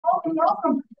welcome,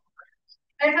 welcome.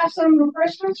 I have some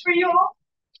refreshments for you all.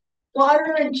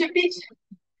 Water and chippies.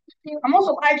 I'm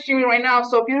also live streaming right now,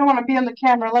 so if you don't want to be on the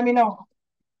camera, let me know.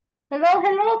 Hello,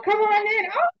 hello, come on in.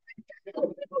 Oh, people are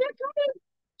coming.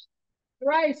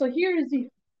 Right, so here is the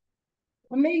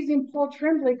amazing Paul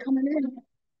Tremblay coming in.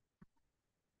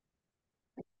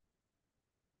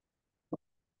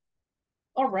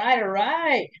 All right, all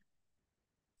right.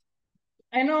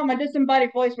 I know I'm a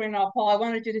disembodied voice right now, Paul. I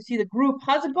wanted you to see the group.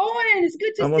 How's it going? It's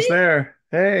good to Almost see there.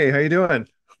 Hey, how you doing?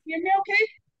 you. You okay?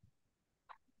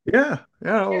 Yeah,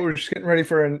 yeah. Well, we're just getting ready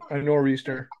for a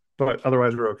nor'easter, but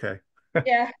otherwise we're okay.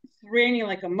 Yeah, it's raining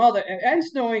like a mother and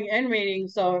snowing and raining,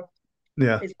 so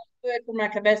Yeah. it's good for my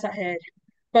cabeza head.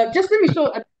 But just let me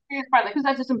show because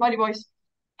that's just some buddy voice.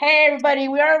 Hey everybody,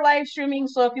 we are live streaming,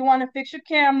 so if you want to fix your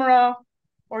camera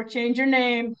or change your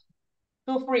name,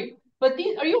 feel free. But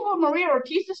these are you all Maria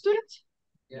Ortiz's students?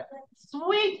 Yeah.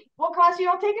 Sweet. What class are you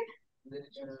all taking?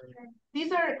 Literature.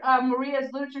 These are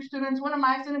Maria's literature students. One of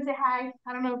my students say hi.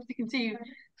 I don't know if they can see you.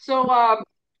 So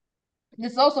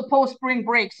this is also post spring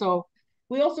break, so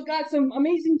we also got some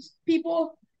amazing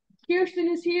people. Kirsten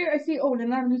is here. I see. Oh,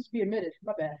 Leonardo needs to be admitted.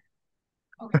 My bad.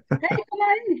 Okay. Hey, come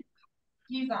on in.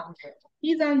 He's on Zoom.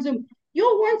 He's on Zoom.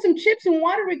 You'll want some chips and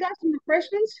water. We got some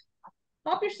refreshments.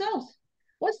 Help yourselves.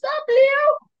 What's up,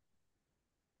 Leo?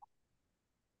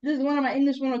 This is one of my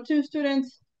English 102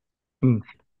 students. Hmm.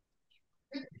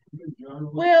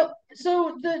 Well,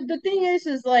 so the thing is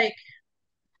like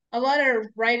a lot of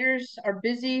writers are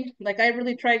busy. Like I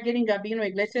really tried getting Gabino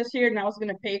Iglesias here, and I was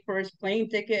gonna pay for his plane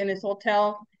ticket and his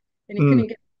hotel, and he Hmm. couldn't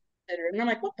get it. And I'm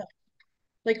like, what the?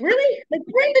 Like really? Like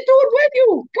bring the dude with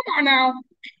you. Come on now.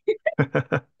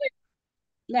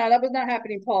 No, that was not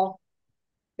happening, Paul.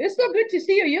 It's so good to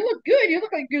see you. You look good. You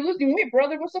look like you're losing weight,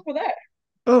 brother. What's up with that?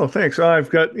 Oh, thanks. I've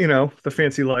got, the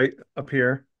fancy light up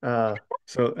here.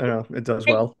 So it does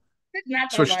Hey, well. it's not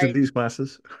the Switch to light. these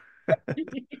glasses.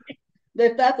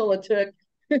 That's all it took.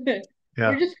 We're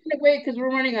Yeah. just gonna wait because we're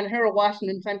running on Harold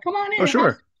Washington time. Come on Oh, in and have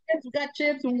sure. some chips. We got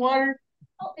chips and water.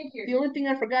 Oh, thank you. The only thing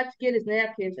I forgot to get is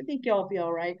napkins. I think y'all will be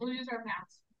all right. We'll use our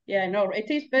hands. Yeah, I know. It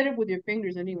tastes better with your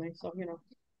fingers anyway. So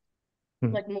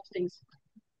Hmm. like most things.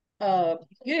 Uh,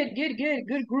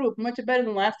 good group. Much better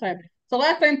than last time. So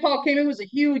last time Paul came in was a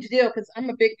huge deal because I'm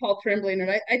a big Paul Tremblay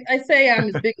nerd. I say I'm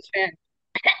his biggest fan.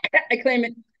 I claim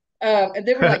it. And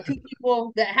there were like two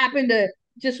people that happened to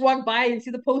just walk by and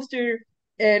see the poster,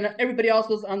 and everybody else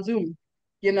was on Zoom.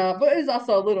 But it's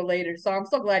also a little later, so I'm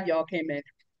so glad y'all came in.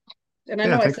 And I Yeah,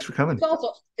 know I said thanks for coming.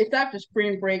 it's after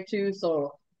spring break too,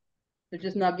 so they're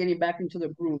just not getting back into the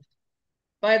groove.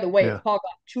 By the way, Yeah. Paul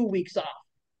got 2 weeks off.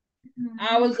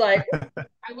 I was like,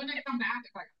 I wouldn't come back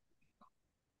if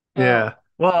Yeah.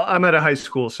 Well, I'm at a high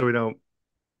school, so we don't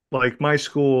like my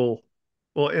school.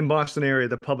 Well, in Boston area,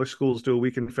 the public schools do a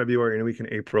week in February and a week in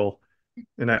April.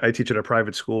 And I teach at a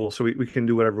private school, so we can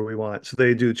do whatever we want. So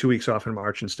they do 2 weeks off in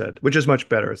March instead, which is much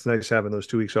better. It's nice having those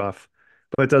 2 weeks off,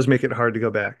 but it does make it hard to go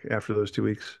back after those 2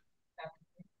 weeks.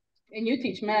 and you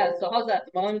teach math, so how's that?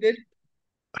 Going good?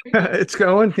 It's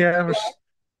going. Yeah, we're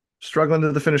struggling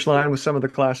to the finish line with some of the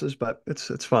classes, but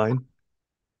it's fine.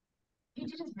 He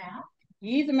teaches math.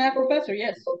 He's a math professor,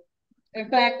 yes. In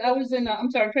fact, I was in. I'm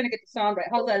sorry, I'm trying to get the sound right.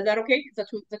 How's that? Is that okay? Is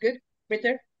that good? Right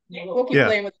there. Yeah. We'll keep Yeah.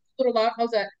 playing with it. A little loud.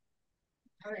 How's that?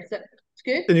 Is that? It's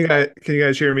good. And you guys, can you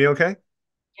guys hear me okay?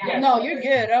 Yeah. No, you're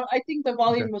good. I think the Okay.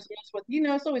 volume was messed with.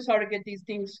 It's always hard to get these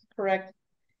things correct.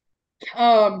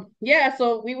 Yeah.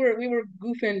 So we were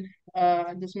goofing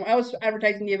this morning. I was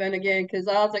advertising the event again because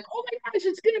I was like, oh my gosh,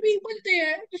 it's gonna be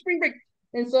Wednesday after spring break,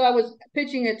 and so I was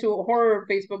pitching it to a horror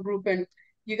Facebook group, and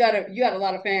you got a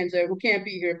lot of fans there who can't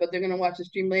be here, but they're gonna watch the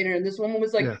stream later. And this woman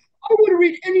was like, Yeah. I would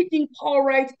read anything Paul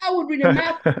writes. I would read a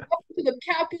math up to the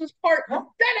calculus part. Da,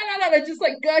 da, da, da, just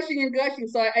like gushing and gushing.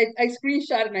 So I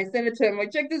screenshot it and I sent it to him.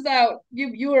 Like, check this out.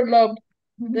 You are loved.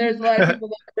 There's a lot of people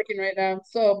that are working right now.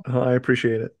 So Oh, I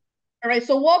appreciate it. all right,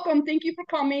 so welcome. Thank you for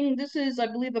coming. This is, I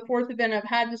believe, the fourth event I've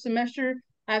had this semester.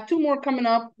 I have two more coming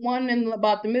up. One in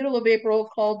about the middle of April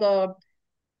called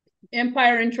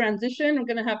Empire in Transition. I'm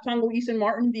going to have Tango Eason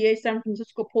Martin, the San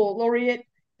Francisco Poet Laureate,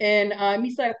 and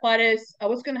Misa Juarez. I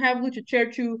was going to have Lucha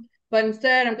Cherchu, but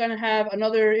instead I'm going to have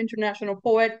another international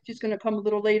poet. She's going to come a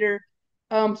little later.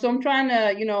 So I'm trying to,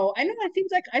 I know it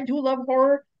seems like I do love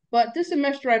horror, but this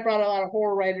semester I brought a lot of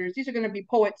horror writers. These are going to be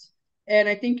poets, and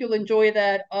I think you'll enjoy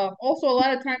that. Also, a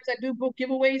lot of times I do book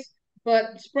giveaways,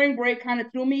 but spring break kind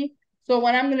of threw me. So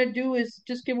what I'm going to do is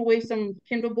just give away some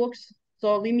Kindle books,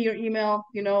 so leave me your email.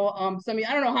 Some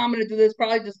I don't know how I'm gonna do this.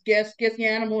 Probably just guess the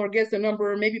animal or guess the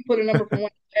number, or maybe put a number from 1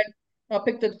 to 10. I'll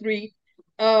pick the three.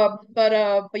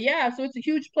 But yeah, so it's a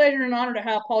huge pleasure and honor to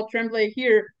have Paul Tremblay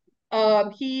here.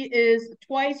 He is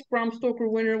twice Bram Stoker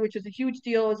winner, which is a huge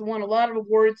deal. Has won a lot of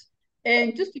awards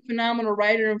and just a phenomenal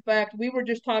writer. In fact, we were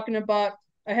just talking about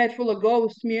A Head Full of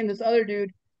Ghosts, me and this other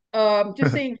dude,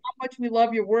 just saying how much we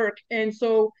love your work. And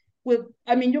so,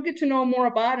 I mean, you'll get to know more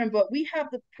about him, but we have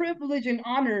the privilege and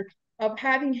honor of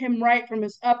having him write from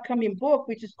his upcoming book,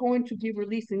 which is going to be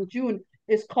released in June.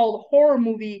 It's called Horror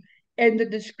Movie, and the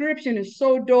description is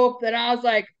so dope that I was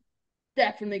like,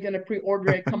 definitely gonna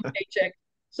pre-order it come paycheck.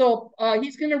 So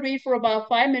he's gonna read for about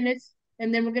 5 minutes,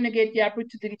 and then we're gonna get the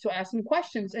opportunity to ask him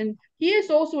questions. And he is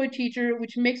also a teacher,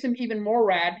 which makes him even more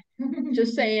rad.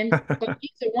 Just saying, but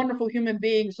he's a wonderful human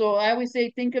being. So I always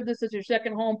say, think of this as your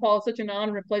second home, Paul. It's such an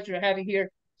honor and pleasure to have you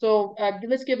here. So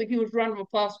let's give a huge round of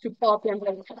applause to Paul.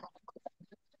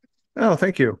 Oh,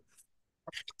 thank you.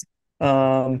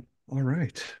 All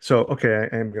right. So, okay,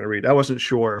 I am going to read. I wasn't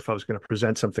sure if I was going to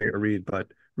present something or read, but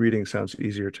reading sounds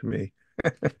easier to me.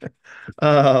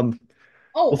 Um,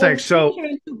 Oh, well, thanks. screen So,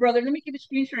 sharing too, brother. Let me give you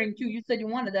screen sharing too. You said you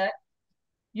wanted that.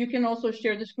 You can also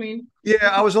share the screen. yeah,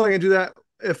 I was only going to do that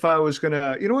if I was going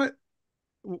to, you know what?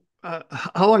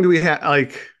 How long do we have?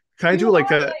 Like, can I You do are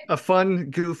like like a fun,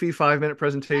 goofy 5 minute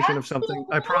presentation of something?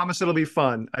 I promise it'll absolutely. be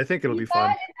fun. I think it'll You be got fun.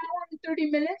 an hour and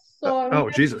 30 minutes. So I mean Oh,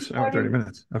 that's Jesus. Hour 30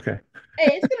 minutes. Okay.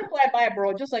 hey, it's gonna fly by,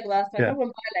 bro, just like last time. Yeah. It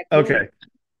went by like boom. Okay.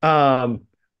 Um,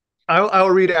 I'll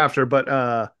read after,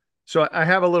 but so I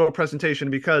have a little presentation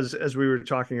because as we were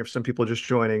talking, if some people just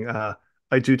joining,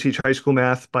 I do teach high school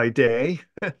math by day.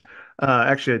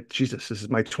 Actually, Jesus, this is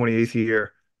my 28th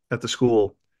year at the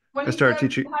school. I started 27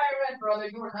 teaching. higher ed, brother.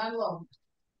 You are not alone.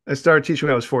 I started teaching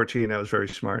when I was 14. I was very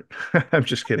smart. I'm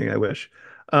just kidding. I wish.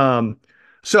 Um,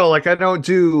 so like I don't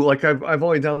do like I've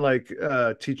only done like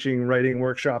teaching writing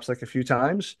workshops like a few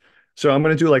times. So I'm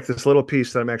going to do like this little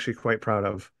piece that I'm actually quite proud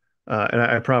of. And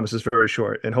I promise it's very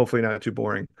short and hopefully not too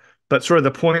boring. But sort of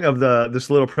the point of the this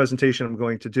little presentation I'm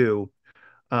going to do,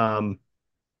 um,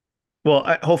 well,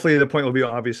 hopefully the point will be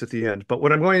obvious at the end. But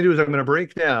what I'm going to do is I'm going to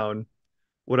break down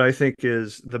what I think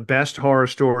is the best horror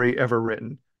story ever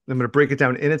written. I'm going to break it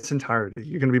down in its entirety.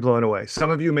 You're going to be blown away. Some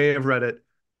of you may have read it,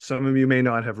 some of you may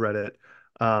not have read it.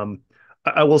 Um,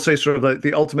 I will say, sort of like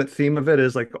the ultimate theme of it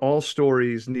is like all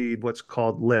stories need what's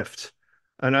called lift,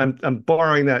 and I'm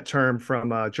borrowing that term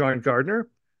from John Gardner,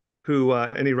 who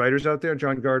any writers out there,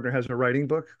 John Gardner has a writing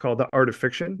book called The Art of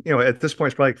Fiction. You know, at this point,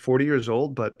 it's probably like 40 years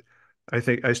old, but I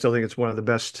still think it's one of the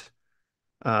best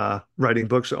writing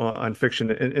books on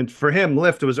fiction. And for him,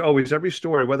 lift was always every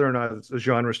story, whether or not it's a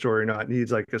genre story or not,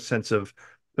 needs like a sense of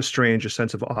a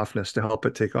sense of offness to help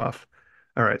it take off.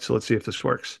 All right, so let's see if this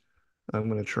works. I'm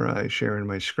going to try sharing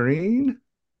my screen.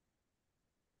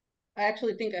 I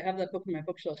actually think I have that book in my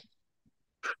bookshelf.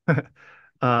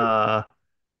 uh,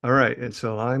 all right, and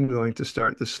so I'm going to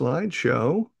start the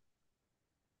slideshow.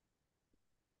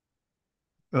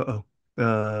 Uh-oh.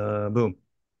 Boom.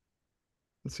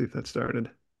 Let's see if that started.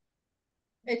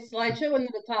 It's slideshow and then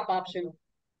the top option.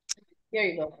 There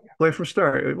you go. Play from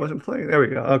start. It wasn't playing. There we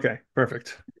go. Okay,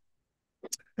 perfect.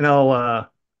 And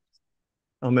I'll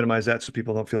minimize that so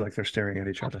people don't feel like they're staring at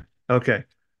each other. Okay.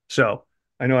 So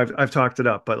I know I've talked it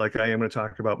up, but like I am going to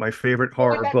talk about my favorite Oh,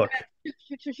 horror book.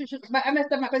 shoot. I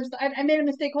messed up I made a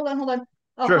mistake. Hold on.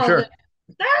 I Sure, apologize.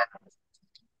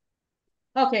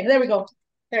 sure. Okay, there we go.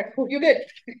 There, you're good.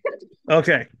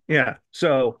 Okay. Yeah.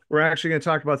 So we're actually going to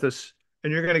talk about this,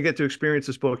 and you're going to get to experience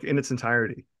this book in its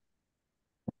entirety.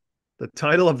 The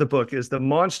title of the book is The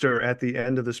Monster at the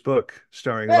End of This Book,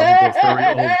 starring lovable furry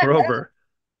old Grover.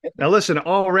 Now, listen,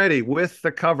 already with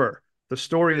the cover, the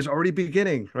story is already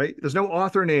beginning, right? There's no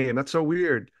author name. That's so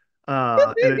weird.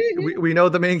 We know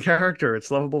the main character.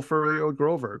 It's lovable furry old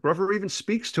Grover. Grover even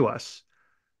speaks to us.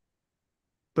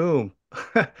 Boom.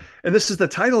 And this is the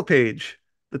title page.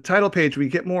 The title page, we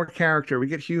get more character, we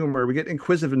get humor, we get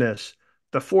inquisitiveness.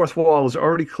 The fourth wall is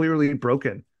already clearly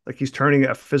broken, like he's turning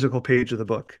a physical page of the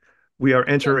book. We are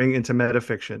entering into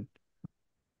metafiction.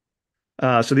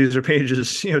 So these are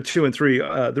pages, 2 and 3.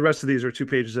 The rest of these are 2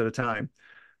 pages at a time.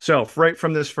 So right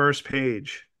from this first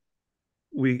page,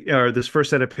 this first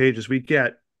set of pages, we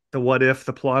get the what if,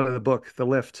 the plot of the book, the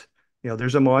lift.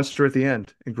 There's a monster at the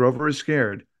end, and Grover is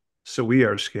scared, so we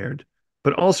are scared,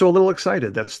 but also a little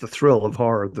excited. That's the thrill of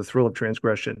horror, the thrill of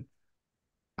transgression.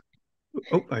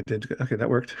 Oh, I did. Okay, that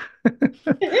worked.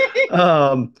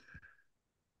 um,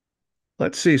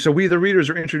 let's see. So we, the readers,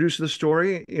 are introduced to the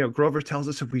story. Grover tells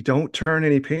us if we don't turn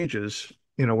any pages,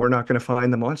 we're not going to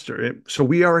find the monster. So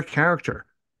we are a character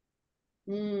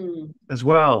Mm. as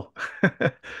well.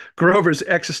 Grover's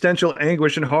existential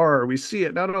anguish and horror. We see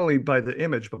it not only by the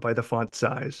image, but by the font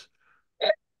size.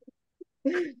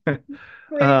 Wait.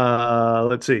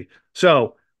 Let's see.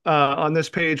 So, on this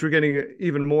page, we're getting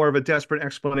even more of a desperate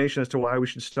explanation as to why we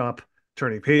should stop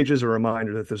turning pages, a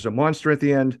reminder that there's a monster at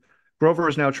the end. Grover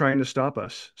is now trying to stop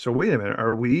us. So, wait a minute.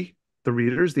 Are we, the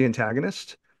readers, the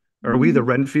antagonist? Are we the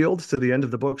Renfields to the end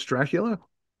of the book's Dracula?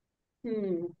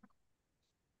 Hmm.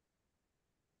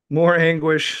 More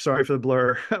anguish, sorry for the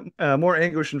blur, more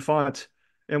anguish and font.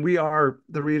 And we are,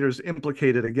 the readers,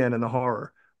 implicated again in the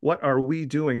horror. What are we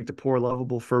doing to poor,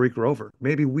 lovable, furry Grover?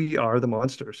 Maybe we are the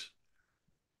monsters.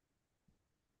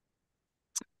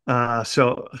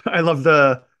 So I love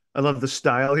the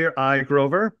style here. I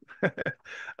Grover.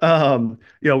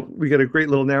 We get a great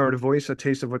little narrative voice, a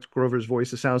taste of what Grover's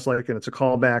voice sounds like, and it's a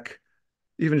callback.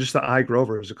 Even just the I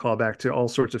Grover is a callback to all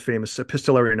sorts of famous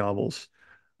epistolary novels.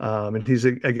 And he's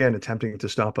again attempting to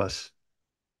stop us.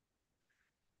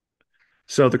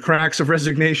 So the cracks of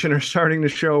resignation are starting to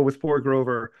show with poor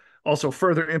Grover. Also,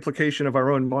 further implication of our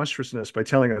own monstrousness by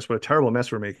telling us what a terrible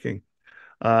mess we're making.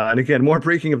 And again, more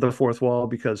breaking of the fourth wall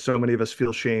because so many of us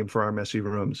feel shame for our messy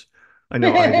rooms. I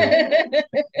know I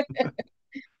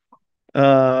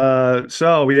do.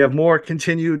 So we have more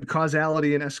continued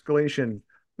causality and escalation.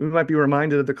 We might be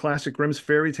reminded of the classic Grimm's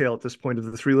fairy tale at this point of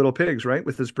the Three Little Pigs, right?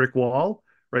 With this brick wall.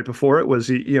 Right before it was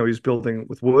he's building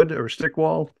with wood or stick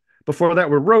wall. Before that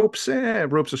were ropes.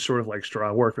 Ropes are sort of like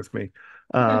straw. Work with me.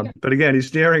 But again,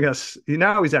 he's daring us.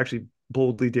 Now he's actually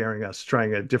boldly daring us,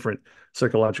 trying a different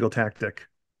psychological tactic.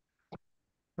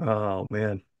 Oh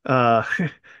man.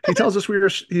 He tells us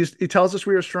he tells us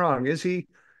we are strong. Is he,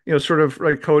 sort of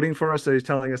like coding for us that he's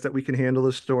telling us that we can handle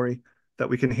this story, that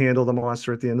we can handle the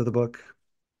monster at the end of the book?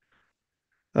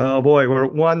 Oh boy, we're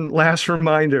one last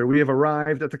reminder. We have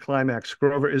arrived at the climax.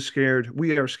 Grover is scared.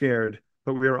 We are scared,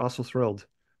 but we are also thrilled.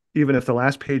 Even if the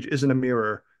last page isn't a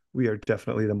mirror, we are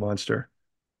definitely the monster.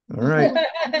 All right.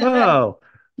 Oh,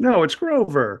 no, it's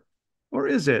Grover. Or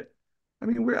is it? I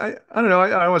mean, I don't know. I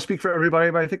don't want to speak for everybody,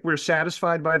 but I think we're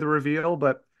satisfied by the reveal,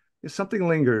 but if something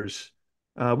lingers.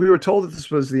 We were told that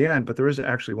this was the end, but there is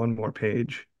actually one more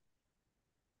page.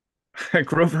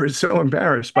 Grover is so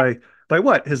embarrassed by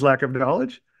what? His lack of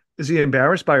knowledge? Is he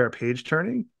embarrassed by our page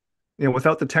turning?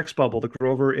 Without the text bubble, the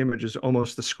Grover image is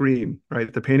almost the scream,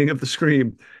 right? The painting of the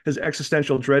scream, his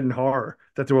existential dread and horror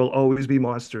that there will always be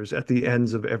monsters at the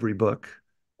ends of every book.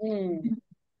 Hmm.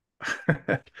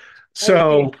 Okay.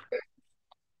 So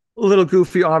a little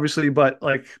goofy, obviously, but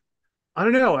like, I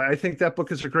don't know. I think that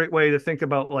book is a great way to think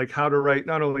about like how to write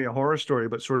not only a horror story,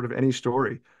 but sort of any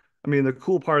story. I mean, the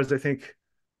cool part is I think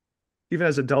even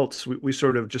as adults, we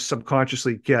sort of just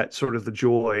subconsciously get sort of the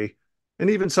joy and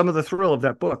even some of the thrill of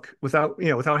that book without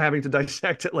having to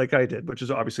dissect it like I did, which is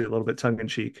obviously a little bit tongue in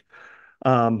cheek.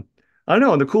 Um, I don't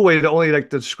know. And the cool way to only like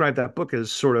to describe that book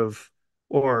is sort of,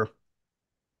 or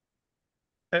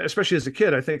especially as a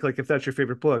kid, I think like if that's your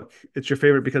favorite book, it's your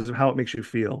favorite because of how it makes you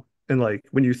feel. And like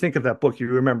when you think of that book, you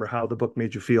remember how the book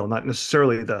made you feel, not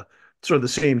necessarily the sort of the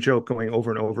same joke going over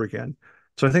and over again.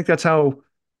 So I think that's how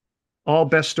all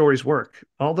best stories work.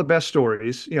 All the best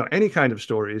stories, any kind of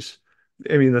stories.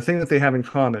 I mean, the thing that they have in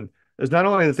common is not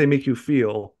only that they make you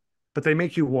feel, but they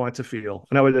make you want to feel.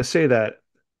 And I would say that,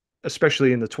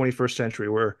 especially in the 21st century,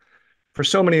 where for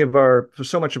so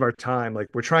much of our time, like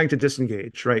we're trying to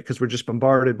disengage, right? Because we're just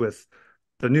bombarded with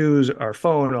the news, our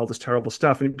phone, all this terrible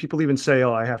stuff. And people even say,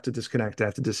 oh, I have to disconnect, I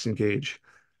have to disengage.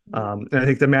 And I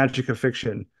think the magic of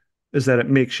fiction is that it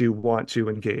makes you want to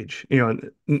engage,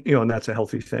 and that's a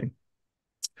healthy thing.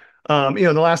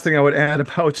 The last thing I would add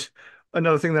about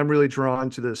another thing that I'm really drawn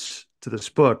to this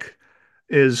book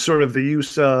is sort of the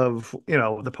use of,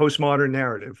 the postmodern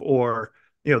narrative or,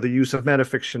 the use of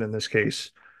metafiction in this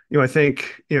case. I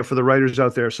think, for the writers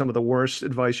out there, some of the worst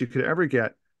advice you could ever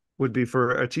get would be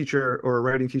for a teacher or a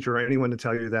writing teacher or anyone to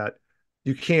tell you that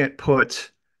you can't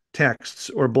put texts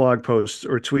or blog posts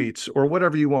or tweets or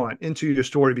whatever you want into your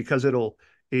story because it'll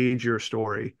age your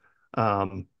story.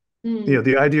 Um, Hmm.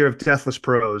 the idea of deathless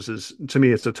prose is to me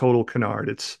it's a total canard.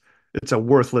 It's a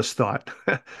worthless thought.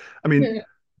 I mean,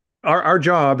 our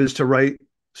job is to write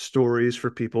stories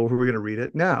for people who are going to read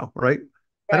it now, right? Right.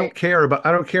 I don't care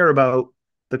about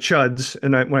the chuds,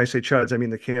 and when I say chuds, I mean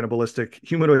the cannibalistic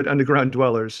humanoid underground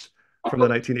dwellers from the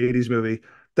 1980s movie.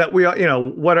 That we are,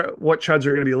 what chuds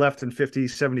are going to be left in 50,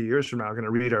 70 years from now are going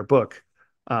to read our book.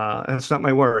 That's not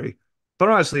my worry. But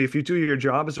honestly, if you do your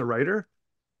job as a writer,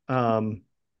 um,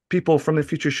 people from the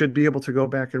future should be able to go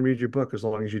back and read your book as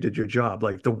long as you did your job.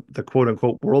 Like the quote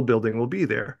unquote world building will be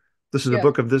there. This is a Yeah.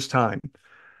 book of this time.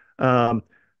 Um,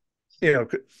 you know,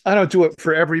 I don't do it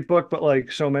for every book, but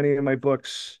like so many of my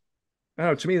books, I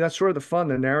don't know, to me, that's sort of the fun.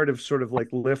 The narrative sort of like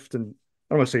lift and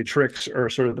don't want to say tricks or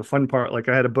sort of the fun part. Like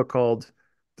I had a book called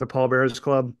The Paul Bearers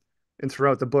Club, and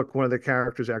throughout the book, one of the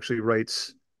characters actually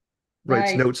writes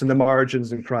Nice. notes in the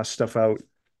margins and cross stuff out.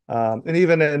 And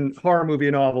even in horror movie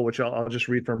and novel, which I'll just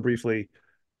read from briefly,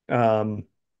 um,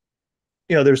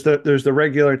 there's the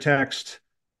regular text,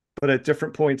 but at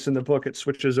different points in the book, it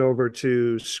switches over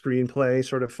to screenplay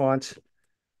sort of font.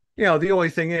 The only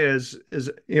thing is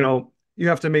you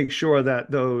have to make sure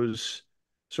that those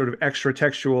sort of extra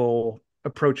textual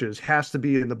approaches has to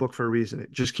be in the book for a reason.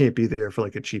 It just can't be there for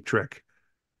like a cheap trick.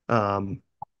 Um,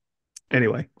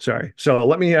 anyway, sorry. So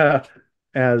let me,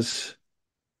 as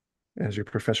as your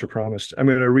professor promised, I'm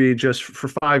going to read just for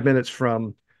 5 minutes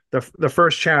from the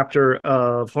first chapter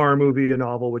of horror movie and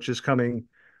novel, which is coming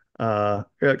out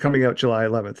July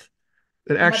 11th.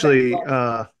 It Oh my bad. actually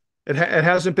it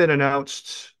hasn't been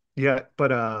announced yet,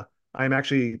 but I'm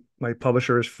actually my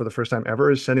publishers for the first time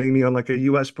ever is sending me on like a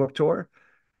US book tour,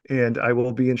 and I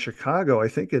will be in Chicago. I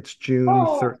think it's June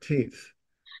Oh, 13th.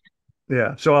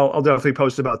 Yeah, so I'll definitely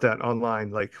post about that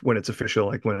online, like when it's official,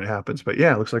 like when it happens. But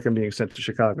yeah, it looks like I'm being sent to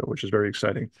Chicago, which is very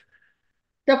exciting.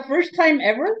 the first time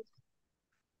ever?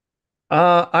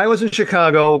 I was in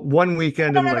Chicago one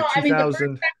weekend No, in no, no. like I mean, the first 2000.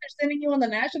 time they're sending you on the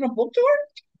national book tour?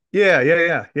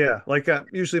 Yeah. Like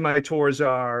usually my tours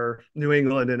are New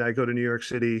England and I go to New York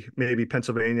City, maybe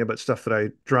Pennsylvania, but stuff that I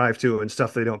drive to and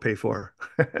stuff they don't pay for.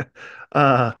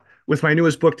 uh, with my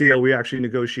newest book deal, we actually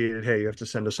negotiated, hey, you have to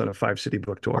send us on a 5 city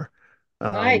book tour.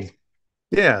 Nice. Um,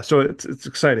 yeah, so it's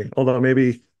exciting. Although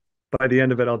maybe by the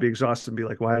end of it, I'll be exhausted and be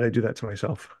like, why did I do that to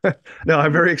myself? No,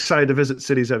 I'm very excited to visit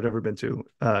cities I've never been to,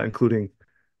 including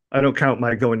I don't count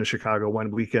my going to Chicago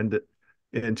one weekend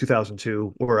in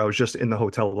 2002, where I was just in the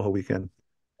hotel the whole weekend.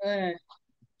 Uh,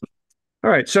 All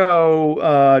right,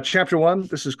 so chapter one,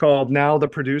 this is called Now the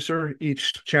Producer.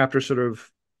 Each chapter sort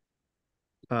of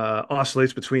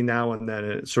oscillates between now and then,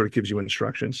 and it sort of gives you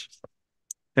instructions.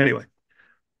 Anyway,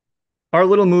 our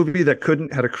little movie that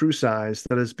couldn't had a crew size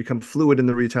that has become fluid in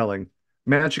the retelling,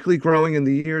 magically growing in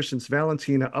the years since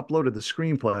Valentina uploaded the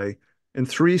screenplay and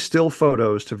 3 still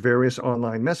photos to various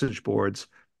online message boards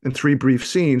and 3 brief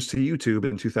scenes to YouTube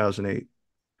in 2008.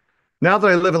 Now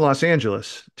that I live in Los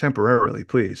Angeles, temporarily,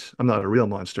 please, I'm not a real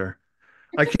monster.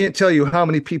 I can't tell you how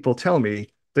many people tell me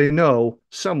they know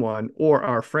someone or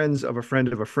are friends of a friend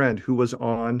of a friend who was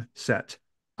on set,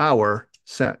 our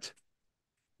set.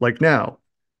 Like now,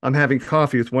 I'm having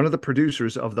coffee with one of the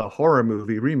producers of the horror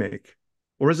movie remake.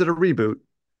 Or is it a reboot?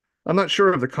 I'm not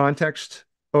sure of the context,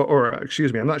 or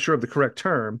excuse me, I'm not sure of the correct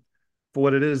term for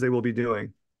what it is they will be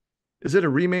doing. Is it a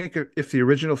remake if the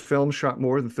original film shot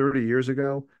more than 30 years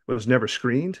ago but was never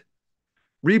screened?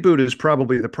 Reboot is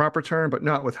probably the proper term, but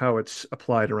not with how it's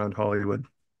applied around Hollywood.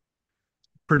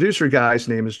 Producer guy's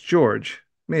name is George,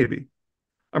 maybe.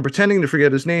 I'm pretending to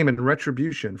forget his name in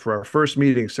retribution for our first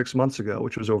meeting 6 months ago,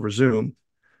 which was over Zoom.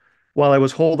 While I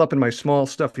was holed up in my small,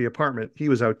 stuffy apartment, he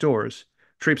was outdoors,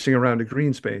 traipsing around a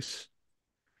green space.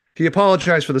 He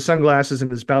apologized for the sunglasses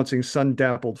and his bouncing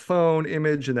sun-dappled phone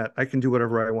image and that I can do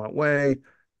whatever I want way,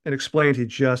 and explained he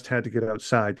just had to get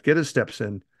outside, get his steps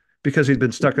in, because he'd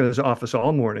been stuck in his office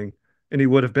all morning, and he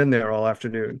would have been there all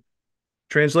afternoon.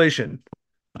 Translation: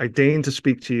 I deign to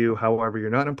speak to you, however, you're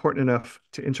not important enough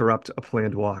to interrupt a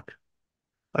planned walk.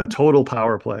 A total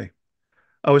power play.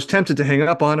 I was tempted to hang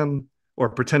up on him or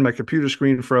pretend my computer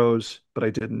screen froze, but I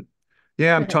didn't.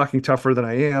 Yeah, I'm talking tougher than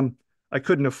I am. I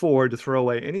couldn't afford to throw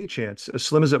away any chance, as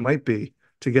slim as it might be,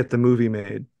 to get the movie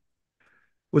made.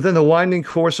 Within the winding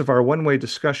course of our one-way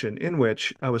discussion, in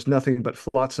which I was nothing but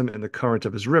flotsam in the current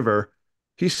of his river,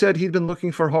 he said he'd been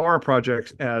looking for horror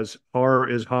projects as horror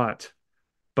is hot.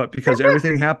 But because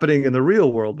everything happening in the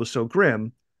real world was so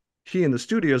grim, he and the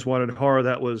studios wanted horror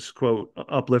that was, quote,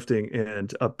 uplifting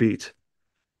and upbeat.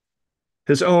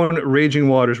 His own raging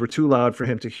waters were too loud for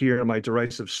him to hear my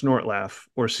derisive snort laugh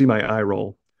or see my eye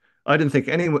roll. I didn't think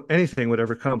anything would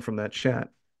ever come from that chat.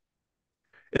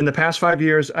 In the past 5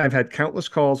 years, I've had countless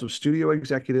calls with studio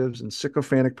executives and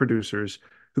sycophantic producers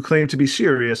who claim to be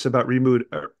serious about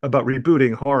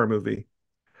rebooting horror movie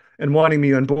and wanting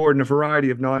me on board in a variety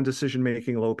of non-decision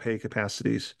making, low pay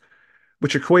capacities,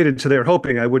 which equated to their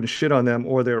hoping I wouldn't shit on them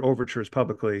or their overtures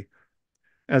publicly,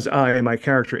 as I and my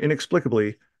character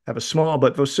inexplicably have a small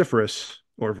but vociferous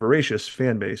or voracious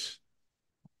fan base.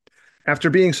 After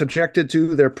being subjected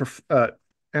to their performative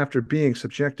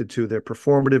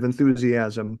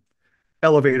enthusiasm,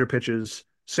 elevator pitches,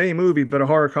 same movie but a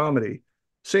horror comedy,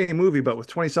 same movie but with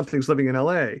 20 somethings living in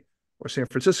LA or San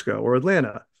Francisco or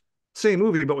Atlanta, same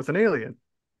movie but with an alien,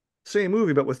 same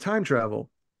movie but with time travel,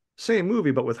 same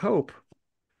movie but with hope.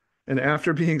 And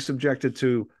after being subjected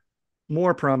to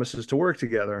more promises to work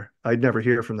together, I'd never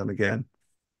hear from them again.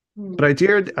 But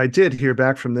Hmm. I did hear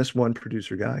back from this one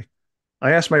producer guy.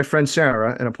 I asked my friend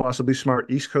Sarah, and a possibly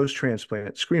smart East Coast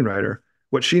transplant screenwriter,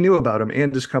 what she knew about him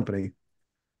and his company.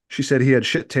 She said he had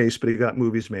shit taste, but he got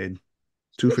movies made.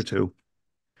 Two for two.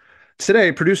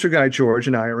 Today, producer guy George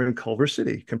and I are in Culver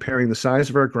City, comparing the size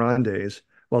of our grandes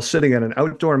while sitting at an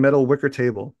outdoor metal wicker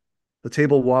table, the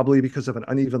table wobbly because of an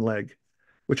uneven leg,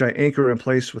 which I anchor in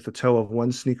place with the toe of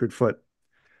one sneakered foot.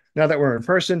 Now that we're in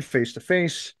person, face to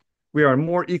face, we are on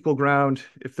more equal ground,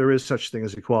 if there is such thing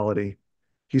as equality.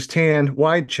 He's tan,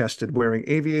 wide-chested, wearing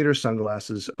aviator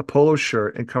sunglasses, a polo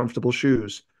shirt, and comfortable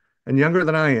shoes, and younger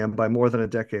than I am by more than a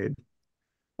decade.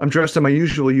 I'm dressed in my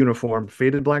usual uniform,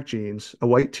 faded black jeans, a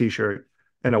white t-shirt,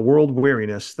 and a world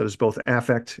weariness that is both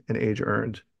affect and age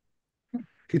earned.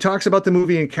 He talks about the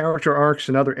movie and character arcs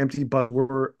and other empty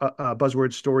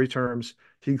buzzword story terms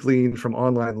he gleaned from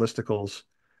online listicles.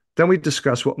 Then we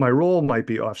discuss what my role might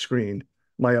be off screen,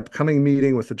 my upcoming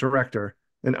meeting with the director,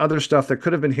 and other stuff that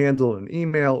could have been handled in an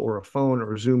email or a phone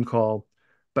or a Zoom call.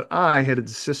 But I had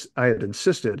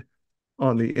insisted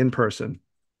on the in person.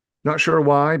 Not sure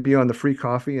why, beyond the free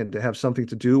coffee and to have something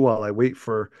to do while I wait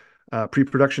for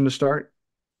pre-production to start.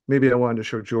 Maybe I wanted to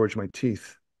show George my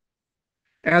teeth.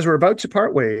 As we're about to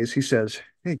part ways, he says,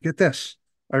 "Hey, get this.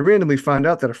 I randomly found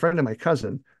out that a friend of my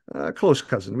cousin, a close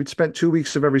cousin, we'd spent 2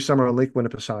 weeks of every summer on Lake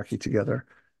Winnipesaukee together.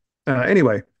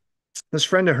 Anyway, this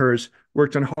friend of hers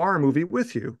worked on a horror movie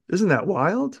with you. Isn't that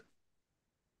wild?"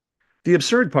 The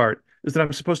absurd part is that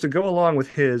I'm supposed to go along with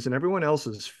his and everyone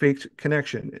else's faked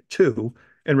connection to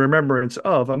and remembrance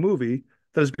of a movie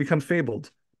that has become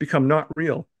fabled, become not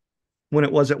real, when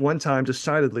it was at one time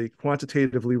decidedly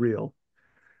quantitatively real.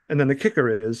 And then the kicker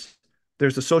is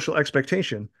there's the social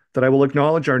expectation that I will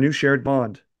acknowledge our new shared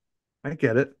bond. I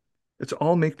get it. It's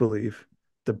all make believe,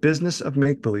 the business of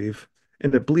make believe,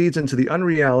 and it bleeds into the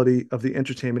unreality of the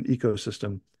entertainment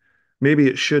ecosystem. Maybe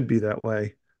it should be that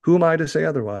way. Who am I to say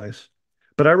otherwise?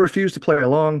 But I refuse to play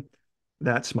along.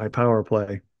 That's my power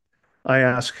play. I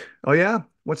ask, "Oh, yeah?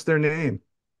 What's their name?"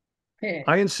 Yeah.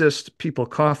 I insist people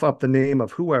cough up the name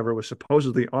of whoever was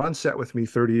supposedly on set with me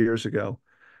 30 years ago.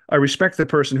 I respect the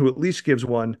person who at least gives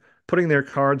one, putting their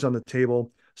cards on the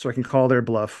table so I can call their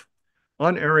bluff.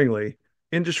 Unerringly,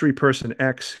 industry person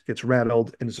X gets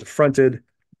rattled and is affronted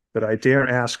that I dare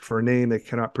ask for a name they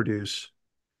cannot produce.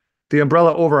 The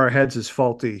umbrella over our heads is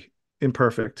faulty,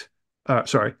 imperfect.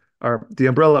 Sorry, the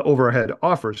umbrella over our head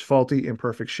offers faulty,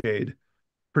 imperfect shade.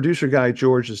 Producer guy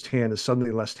George's tan is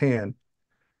suddenly less tan.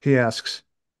 He asks,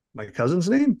 "My cousin's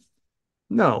name?"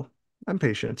 No, I'm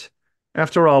patient.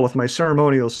 After all, with my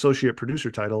ceremonial associate producer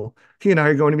title, he and I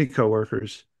are going to be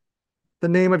coworkers. "The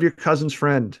name of your cousin's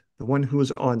friend, the one who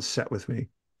was on set with me."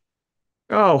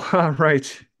 "Oh,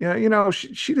 right. Yeah,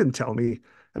 she didn't tell me,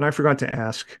 and I forgot to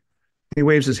ask." He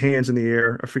waves his hands in the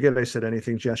air, a forget I said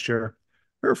anything gesture.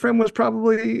 "Her friend was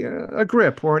probably a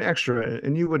grip or an extra,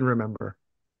 and you wouldn't remember."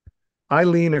 I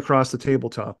lean across the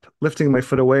tabletop, lifting my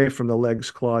foot away from the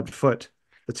leg's clawed foot.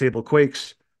 The table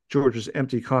quakes. George's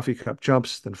empty coffee cup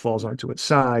jumps, then falls onto its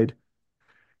side,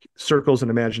 circles an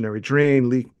imaginary drain,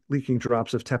 leaking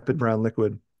drops of tepid brown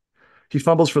liquid. He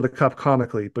fumbles for the cup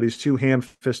comically, but he's too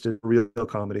ham-fisted for real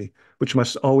comedy, which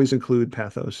must always include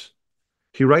pathos.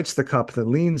 He rights the cup,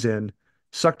 then leans in,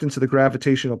 sucked into the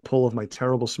gravitational pull of my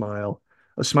terrible smile,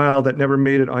 a smile that never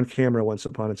made it on camera once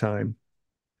upon a time.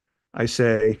 I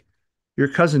say, "Your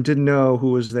cousin didn't know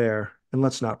who was there, and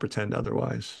let's not pretend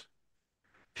otherwise."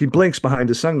 He blinks behind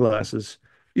his sunglasses.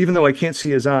 Even though I can't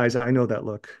see his eyes, I know that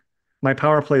look. My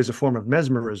power play is a form of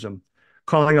mesmerism,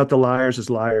 calling out the liars as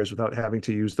liars without having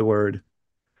to use the word.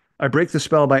 I break the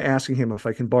spell by asking him if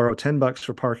I can borrow $10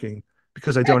 for parking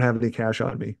because I don't have any cash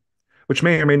on me, which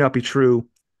may or may not be true.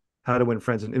 How to win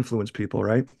friends and influence people,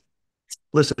 right?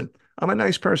 Listen, I'm a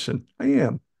nice person. I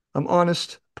am. I'm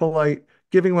honest, polite,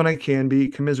 giving when I can be,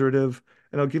 commiserative,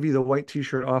 and I'll give you the white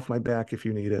t-shirt off my back if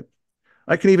you need it.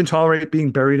 I can even tolerate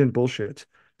being buried in bullshit.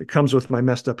 It comes with my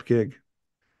messed up gig.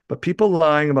 But people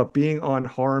lying about being on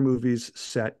horror movies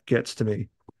set gets to me.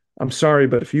 I'm sorry,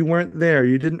 but if you weren't there,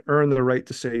 you didn't earn the right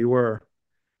to say you were.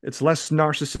 It's less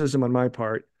narcissism on my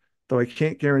part, though I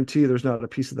can't guarantee there's not a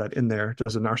piece of that in there.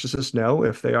 Does a narcissist know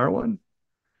if they are one?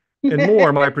 And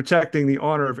more, by protecting the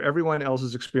honor of everyone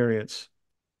else's experience.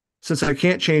 Since I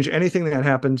can't change anything that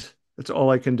happened, that's all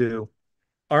I can do.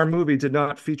 Our movie did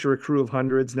not feature a crew of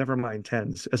hundreds, never mind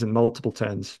tens, as in multiple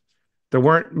tens. There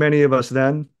weren't many of us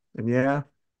then, and yeah,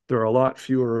 there are a lot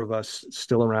fewer of us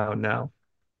still around now.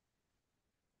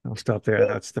 I'll stop there.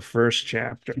 That's the first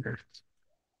chapter.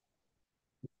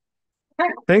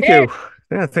 Thank Hey, you.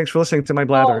 Yeah, thanks for listening to my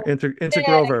blather. Oh man, I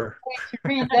Intergrover. can't wait to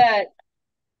read that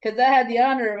because I had the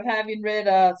honor of having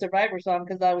read Survivor Song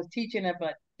because I was teaching it.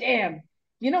 But damn,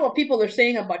 you know what people are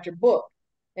saying about your book,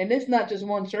 and it's not just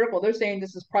one circle. They're saying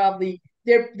this is probably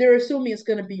they're assuming it's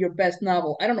going to be your best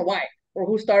novel. I don't know why or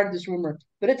who started this rumor,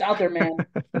 but it's out there, man.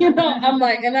 I'm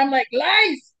like,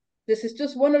 lies. This is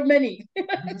just one of many.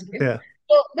 Yeah.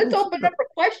 So let's open up for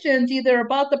questions either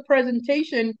about the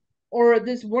presentation or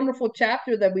this wonderful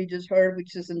chapter that we just heard,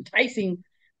 which is enticing.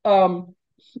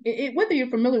 Whether you're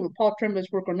familiar with Paul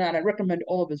Tremblay's work or not, I recommend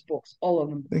all of his books, all of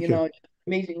them. Thank you.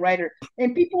 Amazing writer.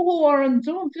 And people who are on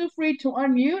Zoom, feel free to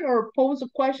unmute or pose a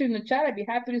question in the chat. I'd be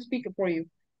happy to speak it for you.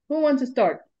 Who wants to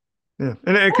start? Yeah.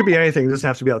 And it could be anything. It doesn't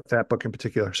have to be about that book in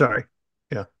particular. Sorry.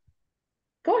 Yeah.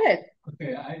 Go ahead.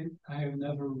 Okay, I have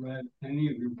never read any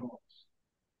of your books,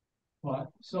 but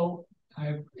so I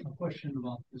have a question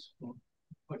about this book,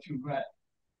 what you read.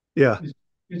 Yeah.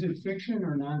 Is it fiction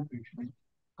or nonfiction?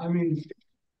 I mean,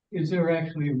 is there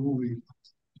actually a movie?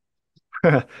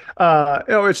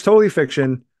 It's totally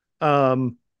fiction.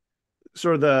 Um,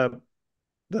 Sort of the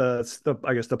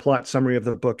I guess the plot summary of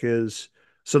the book is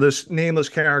so this nameless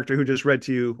character who just read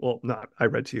to you, well, not I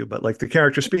read to you, but like the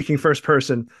character speaking first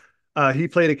person, he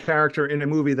played a character in a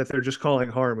movie that they're just calling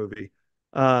horror movie.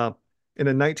 Uh, in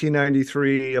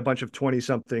 1993, a bunch of 20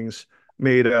 somethings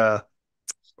made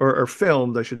or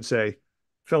filmed, I should say,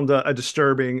 filmed a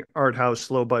disturbing art house,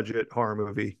 low budget horror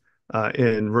movie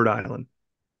in Rhode Island.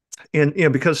 And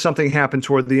because something happened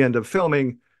toward the end of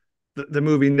filming, the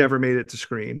movie never made it to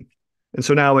screen. And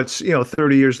so now it's,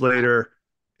 30 years later,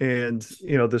 and,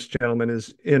 this gentleman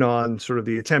is in on sort of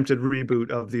the attempted reboot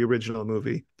of the original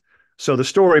movie. So the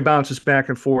story bounces back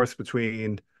and forth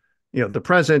between, the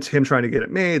present, him trying to get it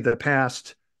made, the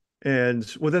past. And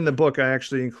within the book, I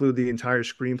actually include the entire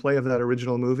screenplay of that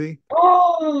original movie.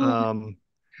 Oh, Um,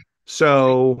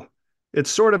 so it's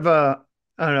sort of I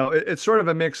don't know, it's sort of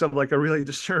a mix of like a really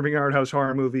disturbing art house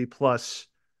horror movie plus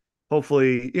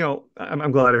hopefully,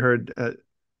 I'm glad I heard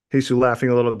Jesus laughing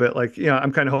a little bit. Like,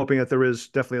 I'm kind of hoping that there is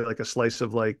definitely like a slice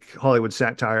of like Hollywood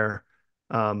satire.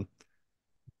 Um,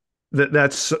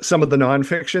 that's some of the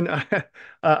nonfiction.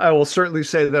 I will certainly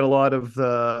say that a lot of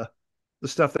the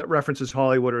stuff that references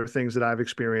Hollywood are things that I've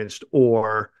experienced,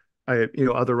 or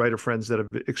other writer friends that have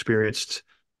experienced,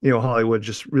 Hollywood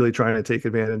just really trying to take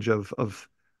advantage of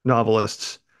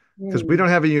novelists because we hmm. don't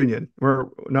have a union. We're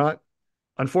not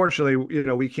unfortunately,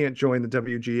 we can't join the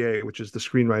WGA, which is the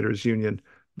screenwriters union.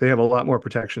 They have a lot more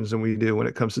protections than we do when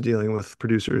it comes to dealing with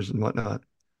producers and whatnot.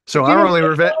 So But you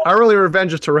know what? our only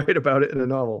revenge is to write about it in a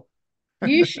novel.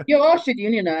 You all should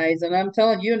unionize, and I'm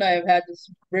telling you and I have had this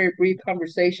very brief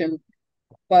conversation.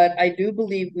 But I do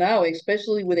believe now,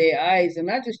 especially with AIs and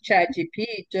not just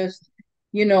ChatGPT, just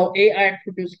AI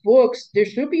produced books, there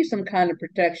should be some kind of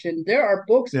protection. There are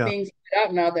books Yeah. being set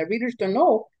out now that readers don't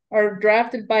know are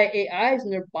drafted by AIs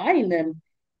and they're buying them.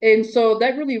 And so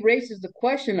that really raises the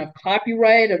question of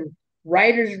copyright and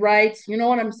writers' rights. You know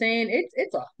what I'm saying?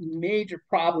 It's a major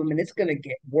problem and it's gonna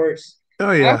get worse. Oh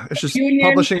I'm yeah. It's just union.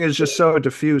 publishing is just so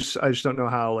diffuse. I just don't know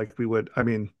how like we would, I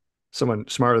mean, someone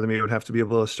smarter than me would have to be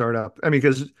able to start up. I mean,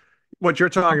 because what you're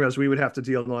talking about is we would have to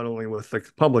deal not only with like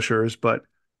publishers, but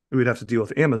we would have to deal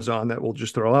with Amazon that will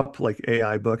just throw up like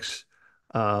AI books.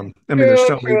 I mean, there's True,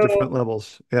 so many true. different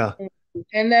levels. Yeah.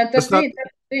 And that That's not,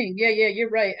 that's the thing. Yeah, yeah, you're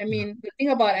right. I mean, the thing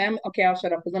about okay, I'll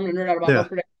shut up because I'm gonna nerd out about book yeah.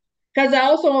 production. Because I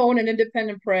also own an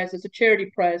independent press. It's a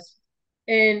charity press,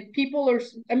 and people are.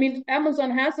 I mean,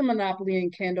 Amazon has a monopoly in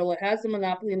Kindle. It has a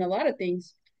monopoly in a lot of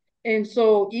things, and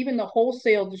so even the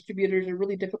wholesale distributors are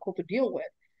really difficult to deal with.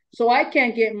 So I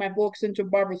can't get my books into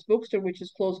Barbara's bookstore, which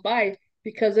is close by,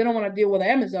 because they don't want to deal with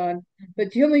Amazon.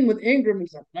 But dealing with Ingram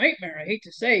is a nightmare. I hate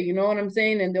to say, you know what I'm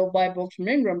saying? And they'll buy books from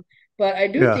Ingram. But I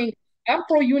do Yeah. think I'm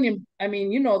pro union. I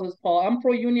mean, you know this, Paul. I'm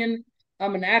pro union.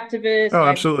 I'm an activist. Oh, I've been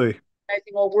absolutely.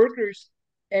 organizing all workers,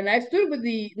 and I stood with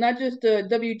the not just the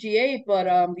WGA, but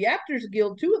the Actors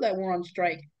Guild too that were on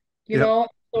strike. You Yep. know,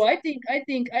 so I think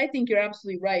you're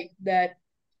absolutely right that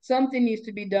something needs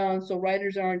to be done so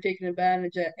writers aren't taken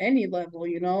advantage at any level.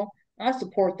 You know, I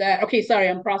support that. Okay, sorry,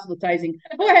 I'm proselytizing.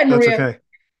 Go ahead, That's Maria. okay.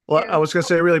 Well, I Yeah. was going to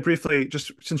say really briefly,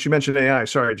 just since you mentioned AI,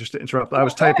 sorry, just to interrupt. I No,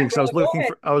 was go typing ahead, because I was brother. Go looking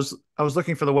ahead. for I was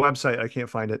looking for the website. I can't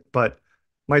find it, but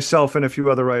myself and a few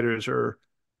other writers are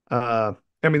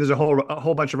I mean, there's a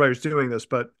whole bunch of writers doing this,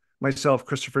 but myself,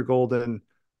 Christopher Golden,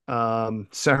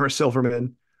 Sarah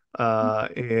Silverman,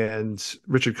 and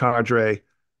Richard Cardre,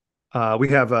 we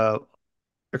have a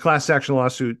class action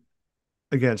lawsuit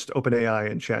against OpenAI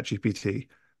and ChatGPT.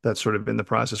 That's sort of been the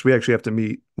process. We actually have to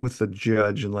meet with the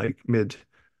judge in like mid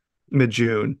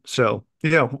June. So,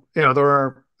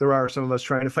 there there are some of us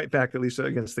trying to fight back at least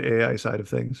against the AI side of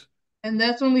things. And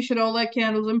that's when we should all light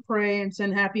candles and pray and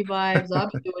send happy vibes.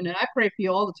 I'll be doing it. I pray for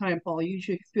you all the time, Paul. You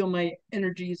should feel my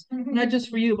energies, not just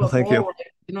for you, Well, but for thank all you. of it.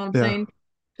 You know what I'm Yeah. saying?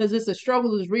 Because it's a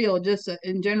struggle is real. Just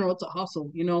in general, it's a hustle.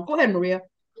 You know. Go ahead, Maria.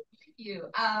 Thank you.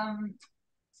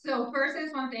 So first, I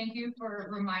just want to thank you for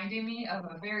reminding me of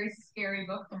a very scary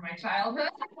book from my childhood.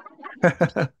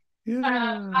 Yeah.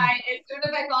 As soon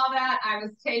as I saw that, I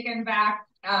was taken back,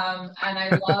 and I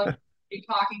love you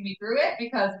talking me through it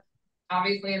because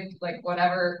obviously, as like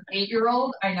whatever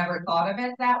 8-year-old, I never thought of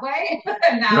it that way.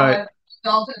 And now, Right. as an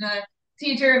adult and a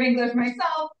teacher of English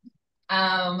myself,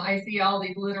 I see all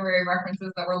these literary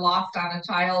references that were lost on a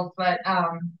child, but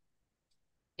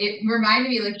it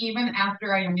reminded me, like, even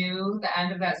after I knew the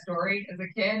end of that story as a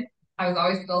kid, I was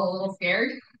always still a little scared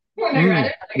when I read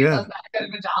it. Like, it Yeah. does that good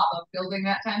of a job of building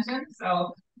that tension.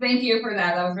 So thank you for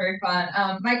that. That was very fun.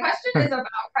 My question is about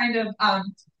kind of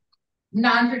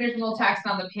non-traditional text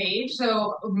on the page.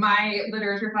 So my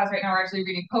literature class right now, we're actually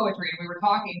reading poetry, and we were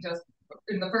talking just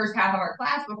in the first half of our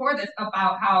class before this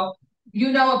about how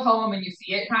you know a poem when you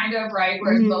see it, kind of, right?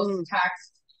 Whereas most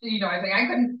text, I think I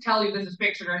couldn't tell you this is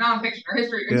fiction or nonfiction or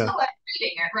history until I'm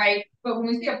reading it, right? But when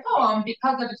we see a poem,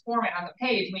 because of its format on the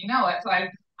page, we know it. So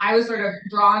I was sort of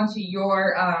drawn to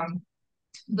your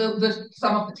the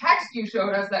some of the text you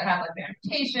showed us that had like the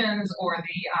annotations or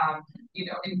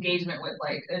the engagement with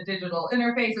like a digital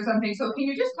interface or something. So can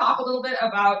you just talk a little bit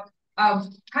about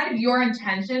kind of your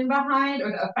intention behind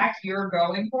or the effect you're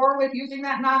going for with using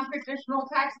that non-traditional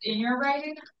text in your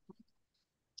writing?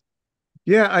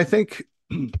 Yeah, I think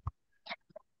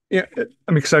yeah, I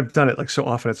mean, because I've done it like so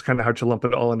often, it's kind of hard to lump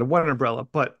it all into one umbrella,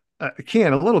 but I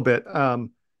can a little bit.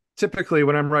 Typically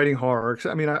when I'm writing horror, 'cause,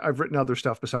 I mean, I've written other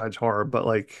stuff besides horror, but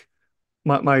like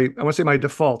my I want to say my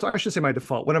default, I should say my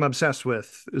default, what I'm obsessed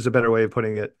with is a better way of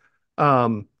putting it.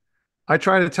 Um, I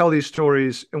try to tell these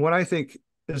stories in what I think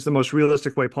is the most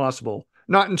realistic way possible,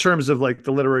 not in terms of like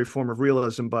the literary form of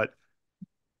realism, but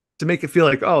to make it feel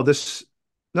like, oh, this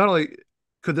not only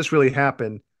could this really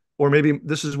happen, or maybe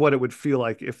this is what it would feel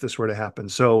like if this were to happen.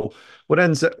 What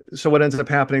ends up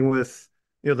happening with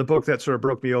the book that sort of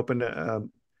broke me open, A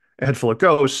Head Full of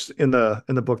Ghosts, in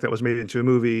the book that was made into a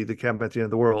movie, The Cabin at the End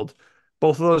of the World.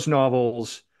 Both of those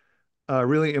novels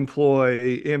really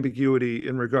employ ambiguity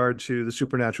in regard to the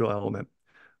supernatural element.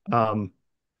 Um,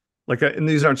 and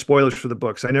these aren't spoilers for the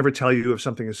books. I never tell you if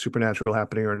something is supernatural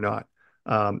happening or not.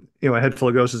 A Head Full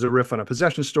of Ghosts is a riff on a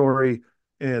possession story,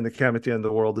 and The Cabin at the End of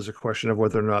the World is a question of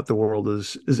whether or not the world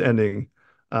is ending.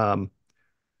 Um,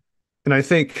 and I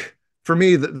think for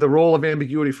me, the role of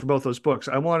ambiguity for both those books,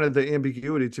 I wanted the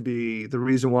ambiguity to be the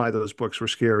reason why those books were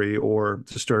scary or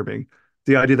disturbing.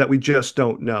 The idea that we just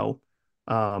don't know.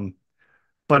 Um,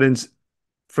 but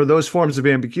for those forms of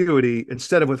ambiguity,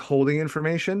 instead of withholding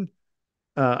information,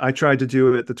 I tried to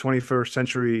do it the 21st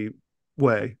century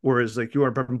way, whereas like you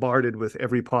are bombarded with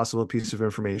every possible piece of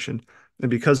information. And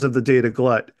because of the data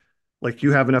glut, like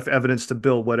you have enough evidence to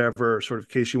build whatever sort of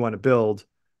case you want to build,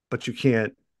 but you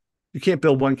can't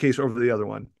build one case over the other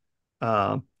one.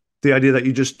 Um, the idea that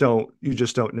you just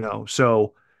don't know.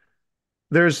 So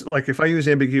there's like if I use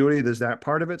ambiguity, there's that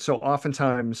part of it. So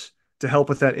oftentimes to help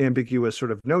with that ambiguous sort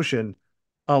of notion,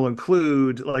 I'll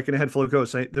include like in A Head Full of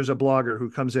Ghosts, there's a blogger who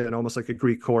comes in almost like a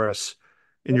Greek chorus,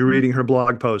 and you're reading her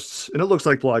blog posts, and it looks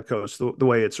like blog posts the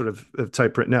way it's sort of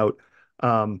type written out.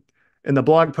 Um, and the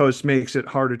blog post makes it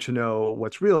harder to know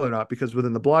what's real or not because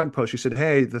within the blog post, you said,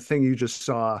 "Hey, the thing you just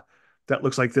saw that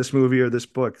looks like this movie or this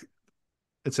book,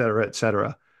 et cetera, et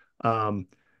cetera." Um,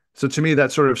 so to me,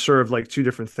 that sort of served like two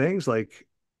different things. Like,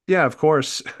 yeah, of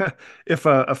course, if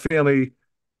a family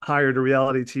hired a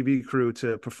reality TV crew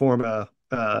to perform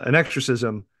an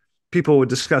exorcism, people would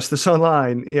discuss this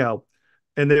online,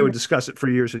 and they would discuss it for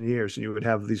years and years, and you would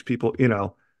have these people,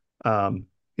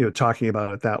 talking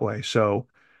about it that way. So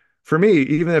for me,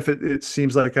 even if it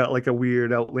seems like a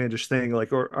weird, outlandish thing,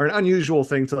 like or an unusual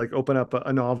thing to like open up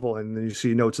a novel and then you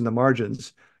see notes in the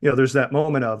margins, there's that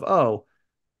moment of, oh,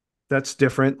 that's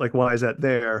different. Like, why is that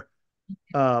there?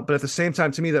 But at the same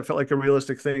time, to me, that felt like a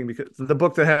realistic thing because the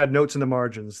book that had notes in the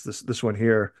margins, this one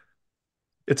here,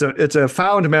 it's a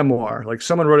found memoir. Like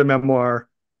someone wrote a memoir,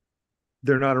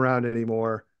 they're not around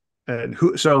anymore. And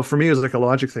so for me, it was like a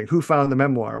logic thing. Who found the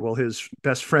memoir? Well, his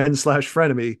best friend slash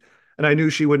frenemy. And I knew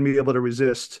she wouldn't be able to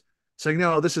resist saying,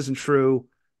 no, this isn't true.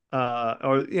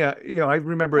 Or yeah, I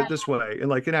remember it this way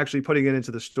and actually putting it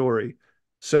into the story.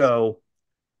 So,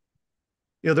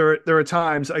 there are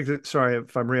times sorry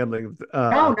if I'm rambling.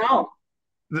 No, no.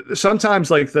 Sometimes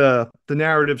like the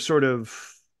narrative sort of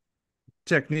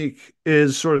technique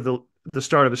is sort of the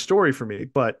start of a story for me,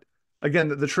 but again,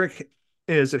 the trick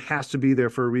is it has to be there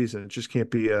for a reason. It just can't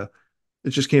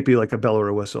be like a bell or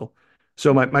a whistle.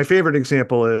 So my favorite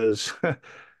example is,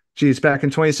 geez, back in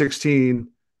 2016,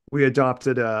 we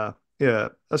adopted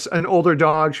an older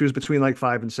dog. She was between like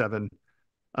 5 and 7.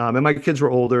 And my kids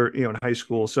were older, in high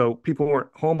school. So people weren't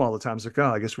home all the time. It's like,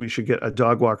 oh, I guess we should get a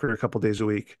dog walker a couple days a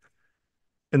week.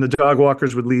 And the dog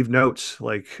walkers would leave notes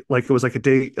like it was like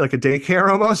like a daycare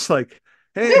almost. Like,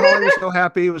 hey, Holly was so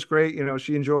happy. It was great.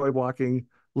 She enjoyed walking,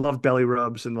 loved belly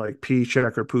rubs and like pee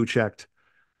check or poo checked.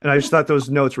 And I just thought those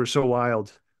notes were so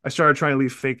wild. I started trying to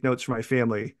leave fake notes for my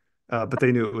family, but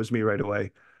they knew it was me right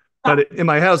away. But in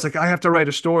my house, like I have to write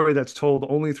a story that's told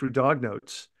only through dog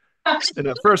notes. And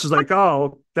at first, it's like,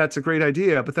 oh, that's a great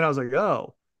idea. But then I was like,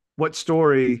 oh, what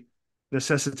story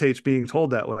necessitates being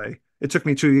told that way? It took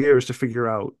me 2 years to figure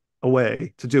out a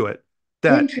way to do it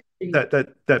that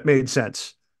Interesting. that made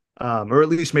sense, or at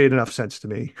least made enough sense to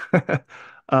me.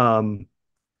 um,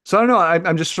 so I don't know.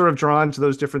 I'm just sort of drawn to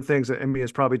those different things. I mean,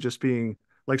 it's probably just being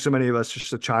like so many of us,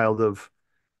 just a child of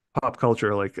pop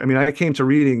culture. Like, I mean, I came to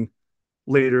reading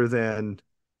later than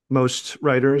most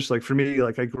writers. Like for me,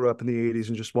 like I grew up in the 80s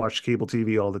and just watched cable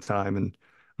TV all the time and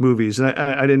movies. And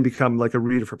I didn't become like a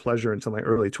reader for pleasure until my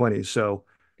early 20s. So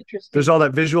there's Interesting. all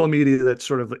that visual media that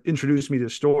sort of introduced me to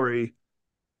story.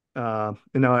 And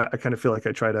now I kind of feel like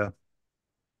I try to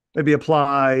maybe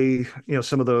apply,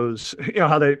 some of those,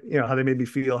 how they made me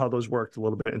feel, how those worked a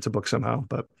little bit into books somehow.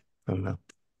 But I don't know.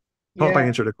 Hope I Yeah.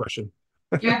 answered the question.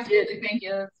 Yeah, absolutely. Thank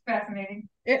you. That's fascinating.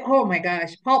 Oh my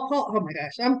gosh, Paul. Oh my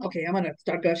gosh, I'm okay. I'm gonna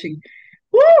start gushing.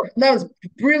 Woo! That was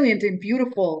brilliant and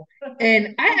beautiful.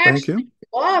 And I Thank actually you.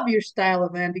 love your style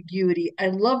of ambiguity. I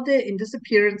loved it in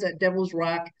Disappearance at Devil's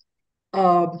Rock,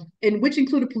 and which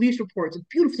included police reports. It's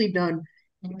beautifully done.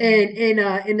 And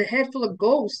in the Head Full of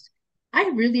Ghosts, I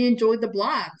really enjoyed the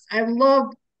blogs. I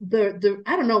loved the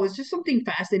I don't know, it's just something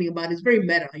fascinating about it. It's very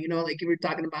meta, like you were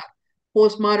talking about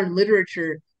postmodern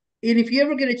literature. And if you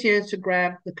ever get a chance to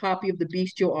grab the copy of The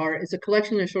Bestial Art, it's a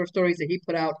collection of short stories that he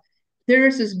put out.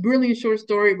 There's this brilliant short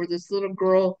story where this little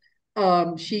girl,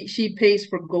 she pays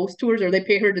for ghost tours, or they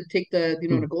pay her to take the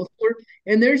Hmm. ghost tour.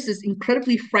 And there's this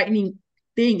incredibly frightening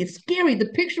thing. It's scary. The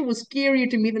picture was scarier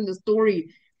to me than the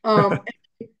story. Um,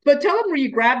 but tell them where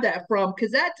you grabbed that from,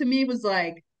 because that to me was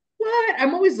like, what?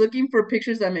 I'm always looking for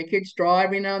pictures that my kids draw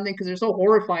every now and then because they're so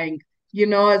horrifying,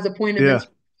 as a point of Yeah.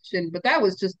 inspiration. But that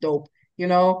was just dope,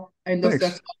 and that's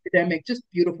Thanks. academic, just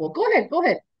beautiful. Go ahead, go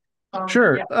ahead.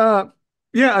 Sure. Yeah,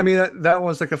 Yeah, I mean that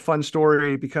was like a fun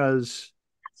story because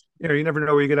you never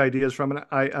know where you get ideas from. And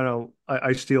I don't know,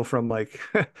 I steal from like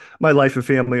my life and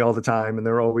family all the time, and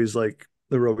they're always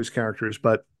characters.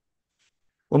 But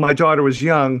when my daughter was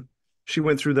young, she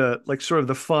went through the like sort of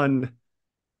the fun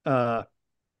uh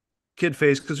kid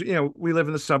phase because we live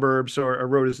in the suburbs, so our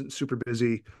road isn't super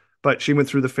busy. But she went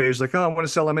through the phase like, oh, I want to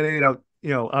sell lemonade out,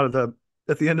 out of the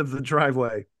at the end of the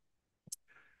driveway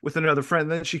with another friend.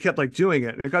 And then she kept like doing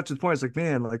it. And it got to the point, it's like,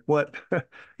 man, like what? I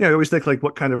always think like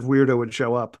what kind of weirdo would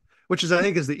show up, which is, I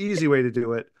think, is the easy way to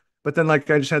do it. But then like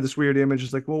I just had this weird image.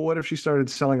 It's like, well, what if she started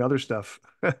selling other stuff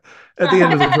at the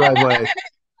end of the driveway?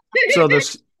 So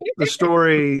the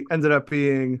story ended up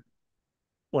being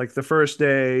like the first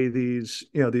day, these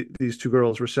two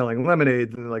girls were selling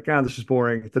lemonade, and they're like, ah, this is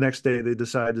boring. The next day, they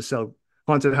decided to sell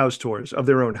haunted house tours of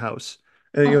their own house,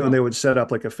 and and they would set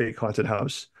up like a fake haunted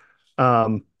house.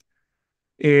 Um,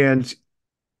 and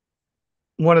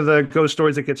one of the ghost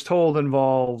stories that gets told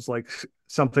involves like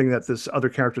something that this other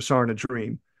character saw in a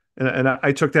dream. And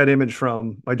I took that image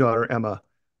from my daughter, Emma.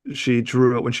 She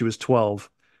drew it when she was 12.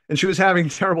 And she was having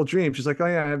terrible dreams. She's like, oh,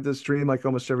 yeah, I have this dream like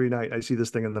almost every night. I see this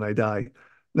thing and then I die.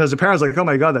 And as a parent, I was like, oh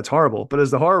my God, that's horrible. But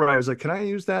as the horror writer, I was like, can I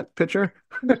use that picture?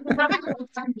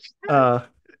 Uh,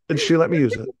 and she let me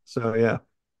use it. So, yeah.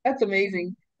 that's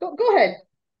amazing. Go ahead.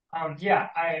 Yeah,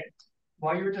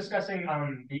 while you were discussing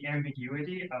the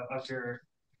ambiguity of your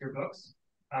books,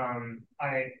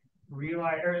 I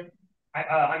realized, or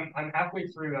I'm halfway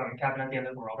through Cabin at the End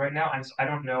of the World right now, and so I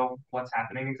don't know what's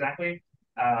happening exactly.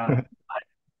 But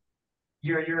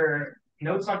your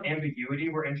notes on ambiguity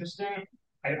were interesting.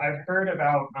 I've heard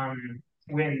about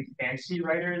when fantasy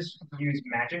writers use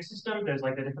magic systems, there's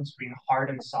like the difference between hard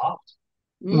and soft.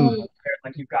 Mm, Mm,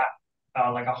 Like you've got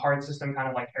like a hard system, kind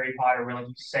of like Harry Potter, where like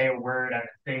you say a word and a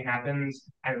thing happens,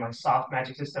 and like soft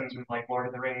magic systems with like Lord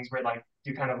of the Rings, where like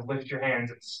you kind of lift your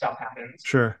hands and stuff happens.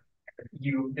 sure.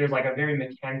 There's like a very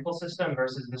mechanical system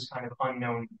versus this kind of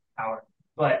unknown power.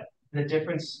 But the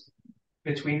difference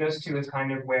between those two is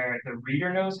kind of where the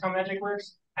reader knows how magic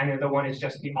works, and the other one is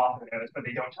just the author knows, but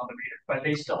they don't tell the reader. But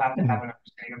they still have to have Mm. an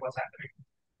understanding of what's happening.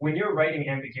 when you're writing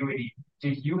ambiguity,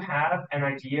 did you have an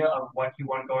idea of what you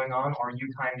want going on, or are you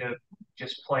kind of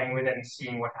just playing with it and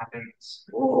seeing what happens?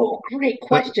 Oh, great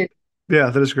But question. yeah,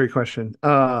 that is a great question.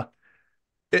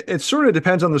 It sort of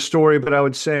depends on the story, but I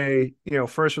would say,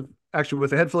 first with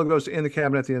the head full of ghosts in the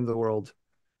cabin at the end of the world.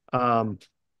 Um,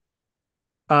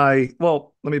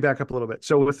 well, let me back up a little bit.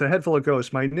 So with the head full of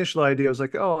ghosts, my initial idea was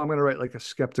like, oh, I'm going to write like a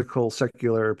skeptical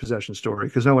secular possession story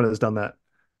because no one has done that.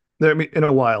 I mean, in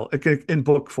a while, in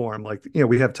book form. Like,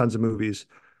 we have tons of movies,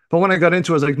 but when I got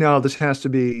into it, I was like, no, this has to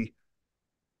be.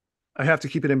 I have to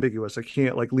keep it ambiguous. I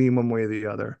can't like lean one way or the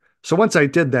other. So once I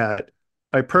did that,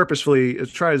 I purposefully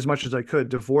tried as much as I could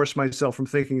divorce myself from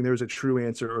thinking there's a true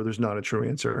answer or there's not a true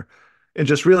answer, and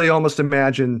just really almost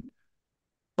imagine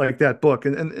like that book.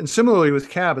 And similarly with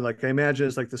Cabin, like I imagine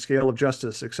it's like the scale of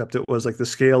justice, except it was like the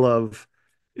scale of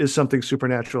is something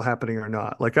supernatural happening or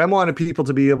not. Like I wanted people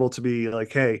to be able to be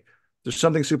like, hey, there's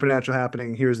something supernatural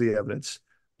happening. Here's the evidence.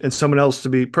 And someone else to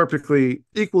be perfectly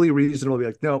equally reasonable, be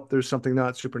like, nope, there's something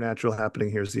not supernatural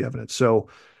happening. Here's the evidence. So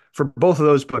for both of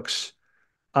those books,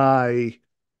 I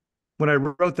when I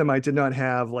wrote them, I did not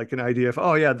have like an idea of,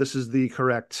 oh yeah, this is the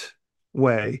correct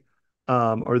way,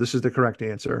 or this is the correct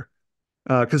answer.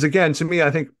 Because again, to me,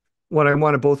 I think what I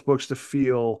wanted both books to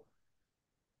feel,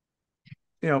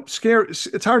 scary.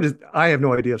 It's hard to. I have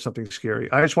no idea of something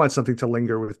scary. I just want something to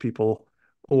linger with people,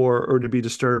 or to be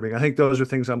disturbing. I think those are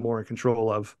things I'm more in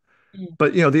control of. Mm.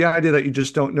 But the idea that you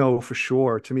just don't know for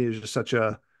sure to me is just such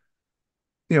a,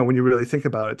 when you really think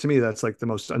about it, to me that's like the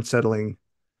most unsettling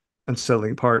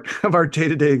part of our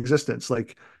day-to-day existence.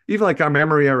 Like even like our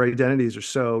memory, our identities are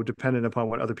so dependent upon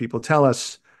what other people tell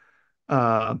us.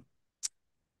 Uh,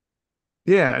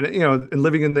 Yeah, and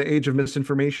living in the age of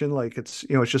misinformation, like it's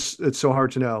so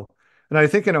hard to know. And I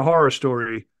think in a horror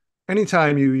story,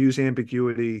 anytime you use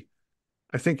ambiguity,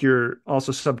 I think you're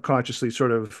also subconsciously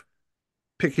sort of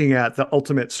picking at the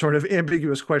ultimate sort of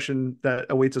ambiguous question that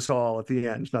awaits us all at the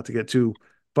end, not to get too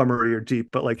bummery or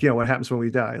deep, but like, what happens when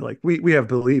we die? Like we have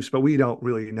beliefs, but we don't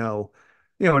really know.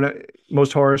 And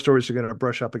most horror stories are going to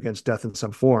brush up against death in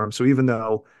some form. So even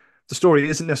though the story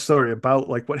isn't necessarily about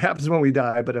like what happens when we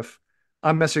die, but if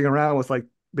I'm messing around with like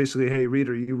basically, hey,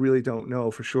 reader, you really don't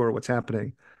know for sure what's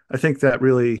happening. I think that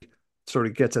really sort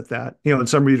of gets at that. And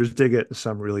some readers dig it and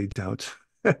some really don't.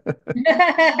 Oh,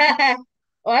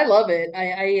 I love it.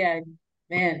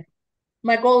 Man,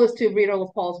 my goal is to read all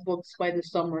of Paul's books by this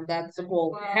summer. That's the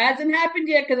goal. It hasn't happened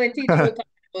yet because I teach full time,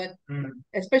 but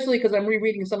especially because I'm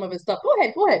rereading some of his stuff. Go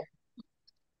ahead, go ahead.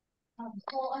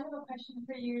 Paul, I have a question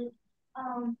for you.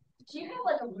 Do you have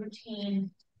like a routine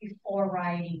before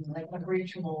writing, like a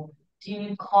ritual? Do you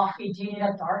need coffee? Do you need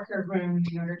a darker room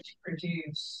in order to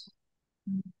produce?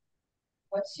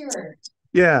 What's your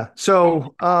Yeah.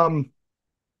 So,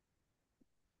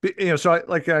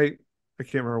 I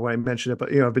can't remember when I mentioned it,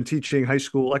 but I've been teaching high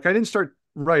school. Like I didn't start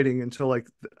writing until like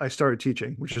I started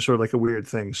teaching, which is sort of like a weird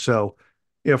thing. So,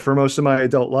 for most of my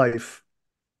adult life,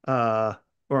 uh,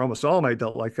 or almost all my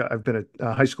adult life, I've been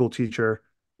a high school teacher.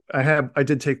 I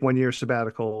did take 1 year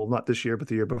sabbatical, not this year, but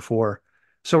the year before.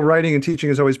 So writing and teaching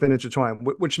has always been intertwined,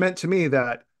 which meant to me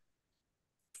that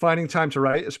finding time to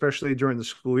write, especially during the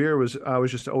school year, I was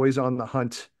just always on the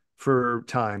hunt for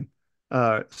time.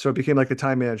 So it became like a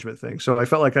time management thing. So I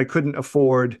felt like I couldn't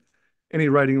afford any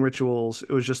writing rituals.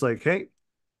 It was just like, hey,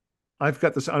 I've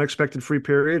got this unexpected free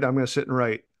period. I'm going to sit and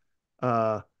write.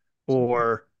 Uh,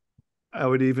 or I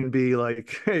would even be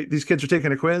like, hey, these kids are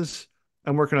taking a quiz.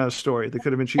 I'm working on a story. They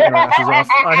could have been cheating their asses off.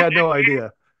 I had no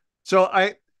idea. So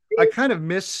I kind of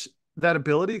miss that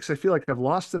ability because I feel like I've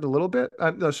lost it a little bit.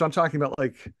 So I'm talking about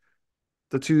like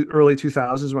the early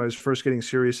 2000s when I was first getting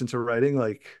serious into writing.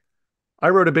 Like I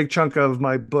wrote a big chunk of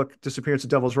my book, Disappearance of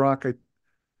Devil's Rock,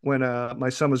 when my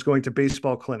son was going to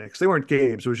baseball clinics. They weren't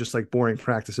games. It was just like boring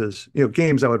practices.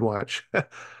 Games I would watch.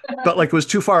 But like it was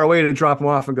too far away to drop him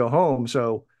off and go home.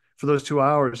 So for those 2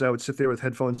 hours, I would sit there with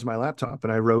headphones in my laptop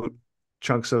and I wrote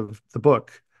chunks of the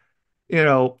book.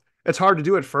 It's hard to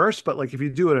do at first, but like if you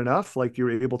do it enough, like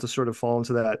you're able to sort of fall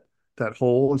into that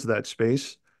hole, into that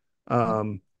space.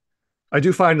 Um, I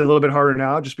do find it a little bit harder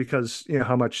now just because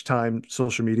how much time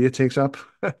social media takes up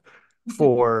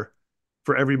for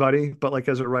everybody. But like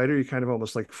as a writer, you kind of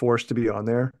almost like forced to be on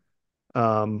there.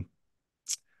 Um,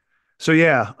 so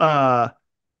yeah,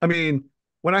 I mean,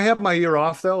 when I have my year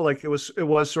off though, like it was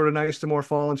sort of nice to more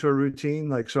fall into a routine.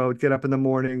 Like so I would get up in the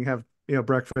morning, have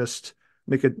breakfast,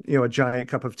 make a giant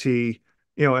cup of tea,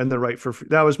 and then write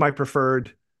that was my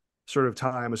preferred sort of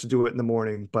time was to do it in the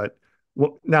morning. But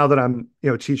now that I'm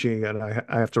teaching again,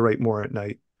 I have to write more at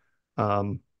night.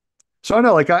 So I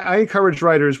know like I encourage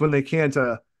writers when they can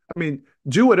to. I mean,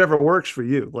 do whatever works for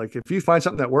you. Like if you find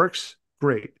something that works,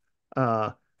 great.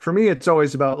 For me, it's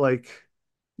always about like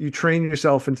you train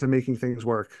yourself into making things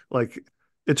work. Like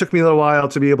it took me a little while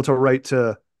to be able to write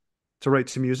to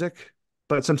music,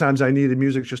 but sometimes I needed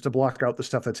music just to block out the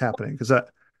stuff that's happening. Because I don't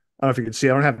know if you can see,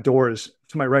 I don't have doors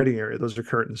to my writing area; those are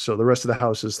curtains. So the rest of the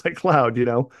house is like loud, you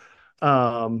know.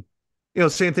 Um,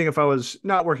 same thing if I was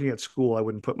not working at school, I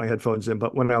wouldn't put my headphones in.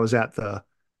 But when I was at the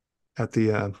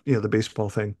the baseball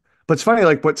thing. But it's funny,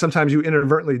 like what sometimes you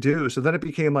inadvertently do. So then it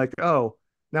became like, oh,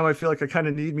 now I feel like I kind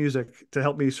of need music to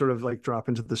help me sort of like drop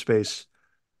into the space.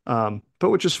 But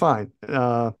which is fine.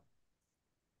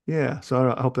 Yeah. So I, don't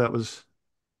know, I hope that was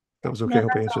No, okay. I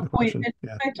hope I that's answered on the point. question. And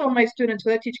Yeah. I tell my students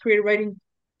when I teach creative writing,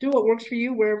 do what works for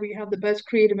you wherever you have the best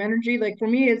creative energy. Like for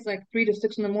me, it's like 3 to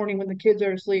 6 in the morning when the kids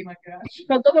are asleep. My gosh,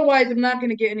 because otherwise I'm not going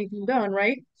to get anything done,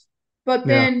 right? But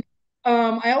Yeah. then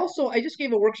I just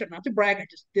gave a workshop, not to brag, I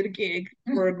just did a gig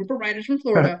for a group of writers from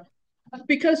Florida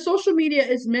because social media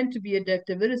is meant to be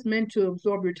addictive. It is meant to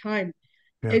absorb your time.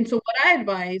 Yeah. And so what I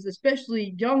advise,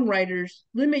 especially young writers,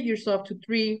 limit yourself to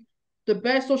three, the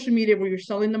best social media where you're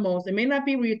selling the most. It may not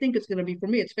be where you think it's going to be. For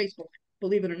me, it's Facebook,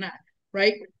 believe it or not,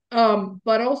 right?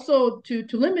 But also to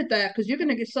limit that because you're going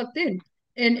to get sucked in.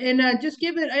 And just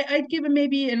give it. I'd give it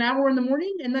maybe an hour in the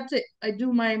morning, and that's it. I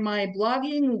do my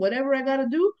blogging, whatever I gotta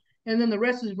do, and then the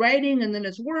rest is writing, and then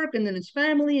it's work, and then it's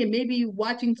family, and maybe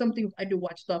watching something. I do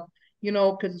watch stuff,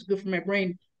 because it's good for my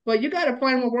brain. But you got to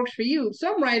find what works for you.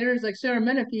 Some writers, like Sarah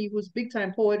Menefee, who's a big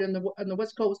time poet on the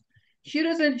West Coast, she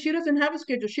doesn't have a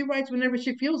schedule. She writes whenever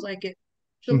she feels like it.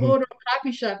 She'll Hmm. go to a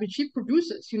coffee shop and she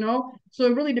produces. So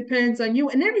it really depends on you.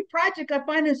 And every project I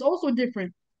find is also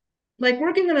different. Like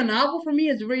working on a novel for me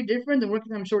is very different than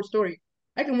working on a short story.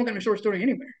 I can work on a short story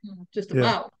anywhere, just Yeah.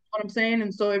 about what I'm saying.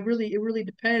 And so it really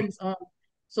depends.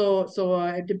 So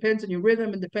it depends on your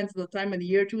rhythm and depends on the time of the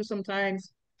year too.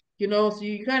 Sometimes, so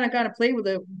you kind of gotta play with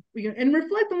it, and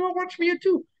reflect on what works for you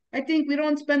too. I think we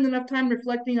don't spend enough time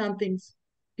reflecting on things.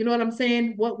 You know what I'm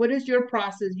saying? What is your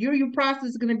process? Your process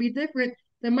is going to be different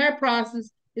than my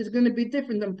process is going to be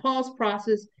different than Paul's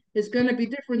process is going to be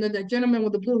different than that gentleman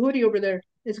with the blue hoodie over there.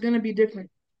 It's going to be different.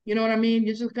 You know what I mean?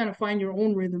 You just kind of find your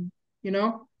own rhythm, you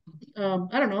know?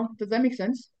 I don't know. Does that make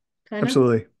sense? Kind of?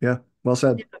 Absolutely. Yeah. Well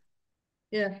said. Yeah.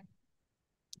 Yeah.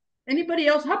 Anybody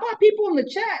else? How about people in the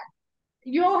chat?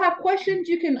 You all have questions?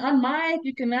 You can unmic.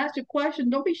 You can ask your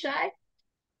question. Don't be shy.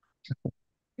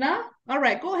 No? All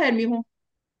right. Go ahead, mijo.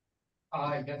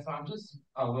 Yes, I'm just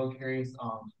a little curious,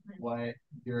 what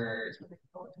your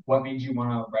what made you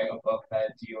want to write a book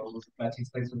that takes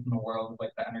place within the world of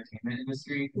like the entertainment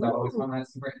industry? Because I've always found that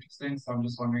super interesting. So I'm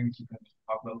just wondering if you could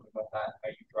talk a little bit about that, how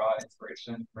you draw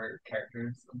inspiration for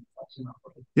characters and such in that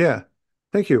world. Yeah.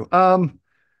 Thank you.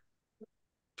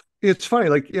 It's funny,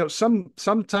 like,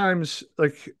 sometimes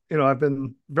like, I've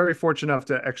been very fortunate enough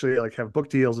to actually like have book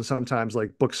deals and sometimes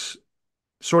like books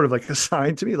sort of like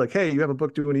assigned to me, like, hey, you have a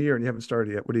book due in a year and you haven't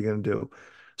started yet. What are you going to do?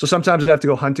 So sometimes I have to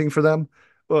go hunting for them.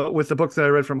 With the book that I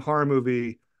read from Horror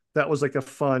Movie, that was like a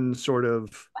fun sort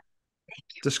of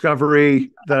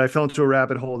discovery that I fell into a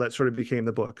rabbit hole that sort of became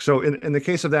the book. So in the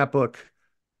case of that book,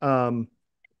 um,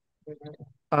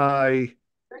 I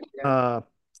uh,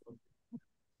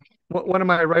 one of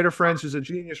my writer friends who's a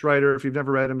genius writer. If you've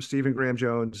never read him, Stephen Graham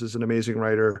Jones is an amazing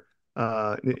writer,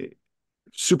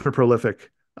 super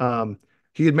prolific.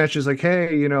 He had mentioned like,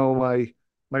 hey,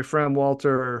 my friend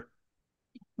Walter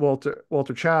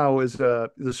Chow is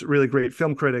this really great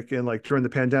film critic, and like during the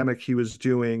pandemic,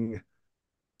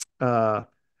 uh,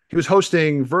 he was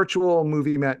hosting virtual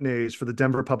movie matinees for the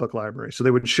Denver Public Library. So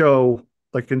they would show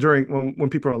like, and during when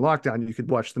people are on lockdown, you could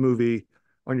watch the movie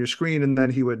on your screen, and then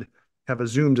he would have a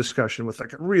Zoom discussion with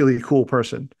like a really cool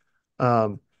person.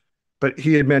 Um, but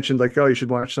he had mentioned like, oh, you should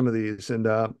watch some of these. And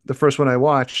the first one I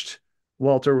watched,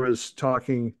 Walter was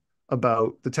talking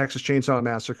about the Texas Chainsaw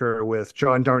Massacre with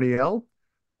John Darnielle,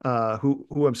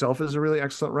 who himself is a really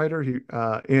excellent writer.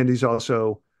 And he's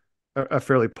also a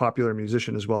fairly popular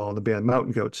musician as well in the band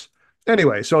Mountain Goats.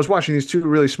 Anyway, so I was watching these two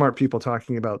really smart people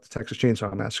talking about the Texas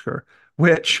Chainsaw Massacre,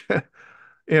 which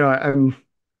I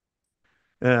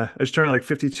just turned like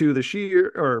 52 this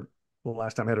year, or well,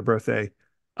 last time I had a birthday.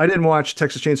 I didn't watch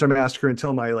Texas Chainsaw Massacre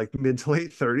until my like mid to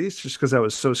late 30s, just because I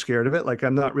was so scared of it. Like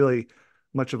I'm not really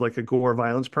much of like a gore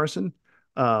violence person.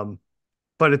 Um,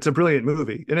 but it's a brilliant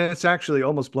movie. And it's actually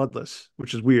almost bloodless,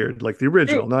 which is weird. Like the True,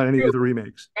 original, not any true, of the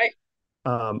remakes. right?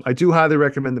 I do highly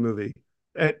recommend the movie.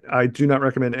 I do not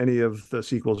recommend any of the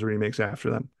sequels or remakes after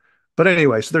them. But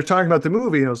anyway, so they're talking about the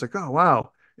movie, and I was like, oh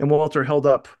wow. And Walter held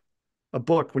up a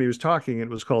book when he was talking. And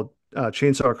it was called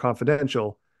Chainsaw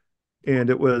Confidential, and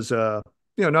it was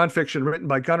nonfiction written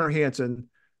by Gunnar Hansen,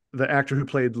 the actor who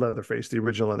played Leatherface, the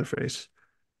original Leatherface.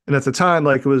 And at the time,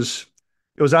 like it was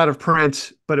out of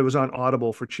print, but it was on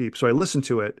Audible for cheap. So I listened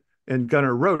to it, and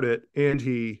Gunnar wrote it, and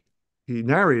he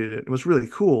narrated it. It was really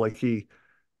cool. Like he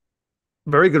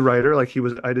very good writer. Like he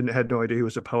was, I didn't had no idea he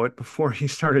was a poet before he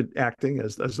started acting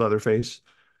as Leatherface.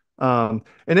 And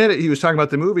then he was talking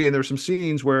about the movie, and there were some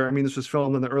scenes where, I mean, this was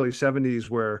filmed in the early 70s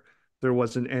where there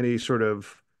wasn't any sort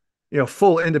of,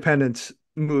 full independent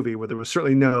movie, where there was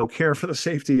certainly no care for the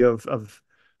safety of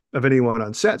anyone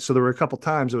on set. So there were a couple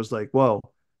times it was like, whoa,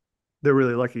 they're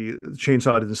really lucky the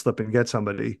chainsaw didn't slip and get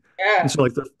somebody. And Yeah. so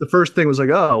like the first thing was like,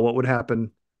 oh, what would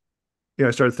happen?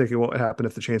 I started thinking what would happen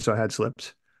if the chainsaw had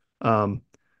slipped. Um,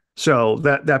 so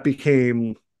that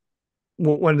became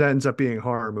when it ends up being a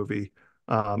horror movie.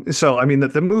 So I mean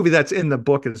that the movie that's in the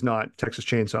book is not Texas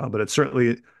Chainsaw, but it's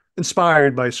certainly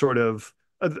inspired by sort of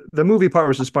the movie part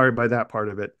was inspired by that part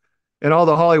of it, and all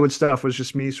the Hollywood stuff was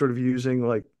just me sort of using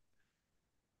like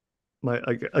my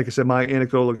like I said, my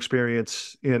anecdotal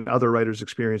experience and other writers'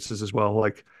 experiences as well.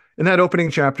 Like in that opening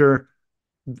chapter,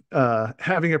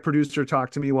 having a producer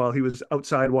talk to me while he was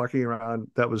outside walking around,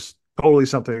 that was totally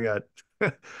something that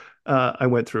I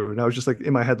went through, and I was just like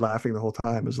in my head laughing the whole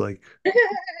time. It was like,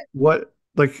 what?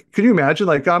 Like, can you imagine?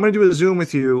 Like, I'm gonna do a Zoom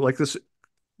with you, like this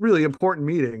really important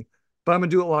meeting, but I'm gonna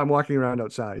do it while I'm walking around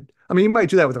outside. I mean, you might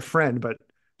do that with a friend, but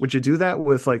would you do that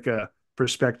with like a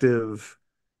prospective,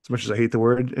 as much as I hate the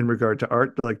word in regard to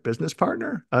art, like business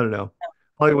partner? I don't know.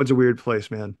 Hollywood's a weird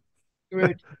place, man.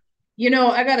 Rude.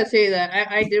 I gotta say that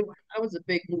I did. I was a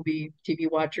big movie TV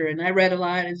watcher, and I read a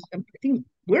lot. I think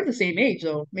we're the same age,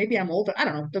 though. Maybe I'm older. I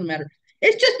don't know. Doesn't matter.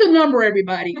 It's just a number,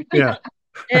 everybody. Yeah.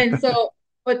 And so,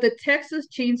 but the Texas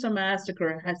Chainsaw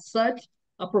Massacre has such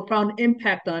a profound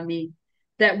impact on me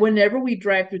that whenever we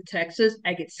drive through Texas,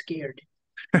 I get scared.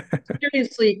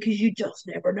 Seriously, because you just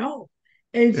never know.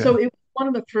 And so Yeah. it was one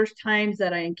of the first times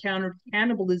that I encountered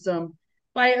cannibalism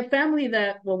by a family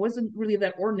that, well, wasn't really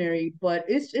that ordinary, but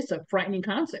it's a frightening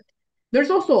concept. There's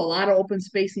also a lot of open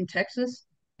space in Texas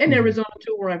and Mhm. Arizona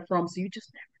too, where I'm from. So you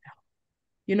just never know.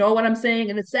 You know what I'm saying?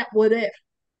 And it's that what if,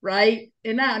 right?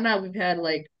 And now we've had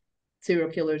like serial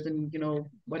killers and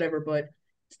whatever, but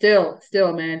still,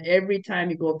 man, every time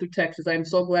you go through Texas, I'm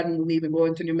so glad I'm leaving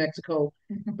going to New Mexico.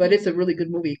 But it's a really good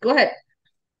movie. Go ahead.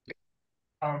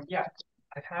 Yeah,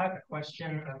 I had a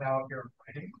question about your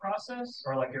writing process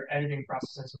or like your editing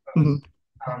process, I suppose.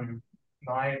 Mhm.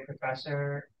 My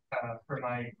professor for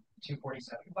my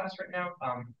 247 class right now,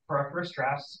 for our first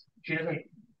drafts, she doesn't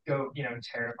go,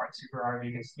 tear it apart super hard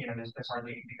because, there's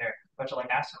hardly anything there, but to like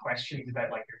ask questions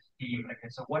about like your theme. Like, okay,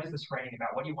 so what is this writing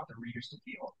about? What do you want the readers to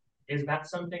feel? Is that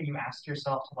something you ask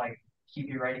yourself to like keep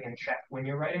your writing in check when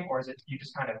you're writing, or is it you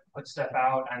just kind of put stuff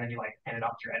out and then you like hand it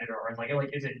off to your editor, or like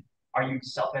is it are you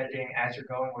self-editing as you're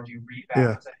going, or do you read back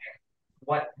Yeah. and say,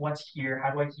 hey, what's here?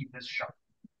 How do I keep this sharp?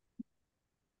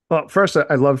 Well, first,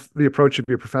 I love the approach of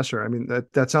your professor. I mean,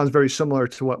 that sounds very similar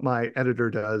to what my editor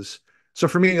does. So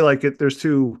for me, like there's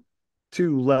two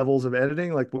levels of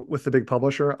editing. Like with the big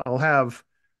publisher, I'll have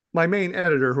my main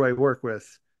editor who I work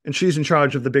with, and she's in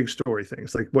charge of the big story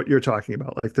things, like what you're talking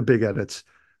about, like the big edits.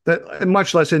 That and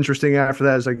much less interesting after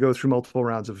that as I go through multiple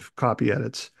rounds of copy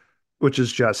edits, which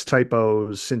is just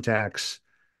typos, syntax,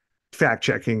 fact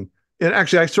checking. And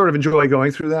actually, I sort of enjoy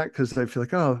going through that because I feel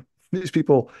like, oh, these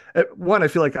people, one, I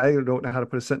feel like I don't know how to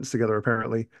put a sentence together,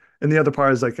 apparently. And the other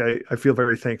part is like, I feel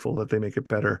very thankful that they make it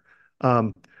better.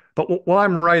 Um, but while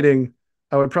I'm writing,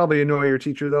 I would probably annoy your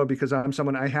teacher though, because I'm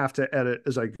someone I have to edit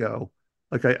as I go.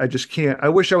 Like I just can't. I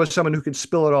wish I was someone who could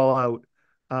spill it all out.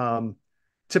 Um,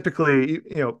 Typically,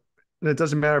 and it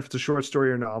doesn't matter if it's a short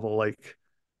story or novel. Like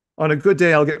on a good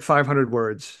day, I'll get 500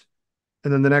 words.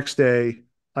 And then the next day,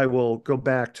 I will go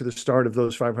back to the start of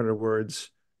those 500 words.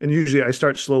 And usually I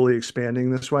start slowly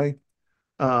expanding this way.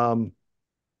 Um,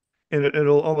 and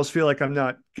it'll almost feel like I'm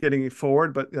not getting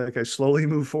forward, but like I slowly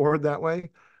move forward that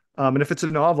way. And if it's a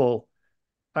novel,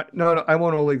 no, I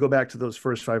won't only go back to those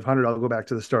first 500. I'll go back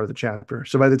to the start of the chapter.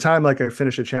 So by the time like I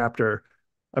finish a chapter,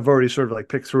 I've already sort of like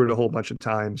picked through it a whole bunch of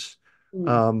times. Mm.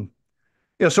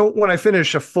 Um, so when I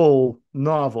finish a full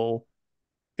novel,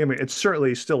 I mean, it's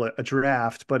certainly still a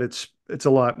draft, but it's a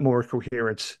lot more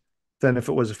coherent than if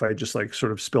I just like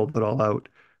sort of spilled it all out.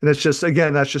 And it's just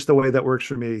again, that's just the way that works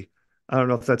for me. I don't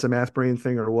know if that's a math brain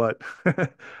thing or what.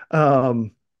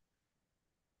 um,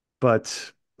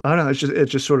 but I don't know.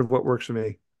 It's just sort of what works for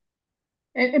me.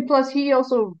 And plus, he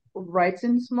also writes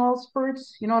in small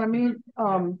spurts. You know what I mean?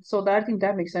 So that I think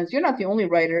that makes sense. You're not the only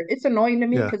writer. It's annoying to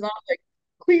me Yeah. because I'm like,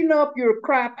 clean up your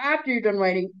crap after you're done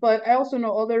writing. But I also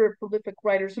know other prolific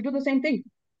writers who do the same thing.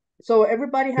 So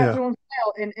everybody has Yeah. their own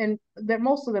style, and that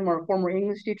most of them are former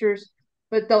English teachers,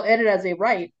 but they'll edit as they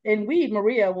write. And we,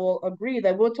 Maria, will agree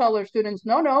that we'll tell our students,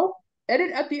 no, no,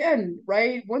 edit at the end,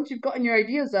 right? Once you've gotten your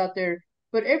ideas out there.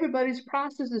 But everybody's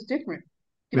process is different.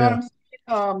 You know what Yeah. I'm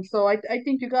saying? So I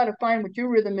think you got to find what your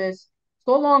rhythm is.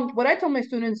 So long, what I tell my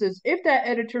students is, if that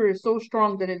editor is so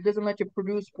strong that it doesn't let you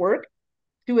produce work,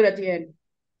 do it at the end.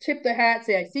 Tip the hat,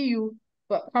 say I see you,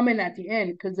 but come in at the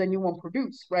end because then you won't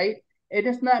produce, right? And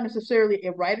it's not necessarily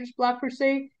a writer's block per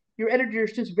se. Your editor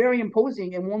is just very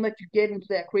imposing and won't let you get into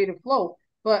that creative flow.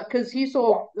 But because he's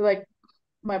so like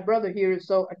my brother here is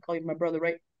so I call you my brother,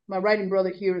 right? My writing brother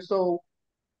here is so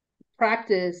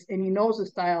practiced and he knows the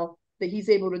style that he's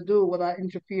able to do without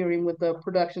interfering with the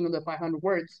production of the 500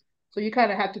 words. So you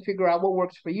kind of have to figure out what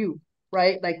works for you,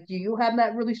 right? Like, do you have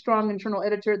that really strong internal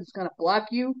editor that's going to block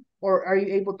you, or are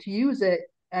you able to use it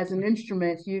as an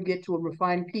instrument so you get to a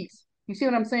refined piece? You see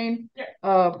what I'm saying?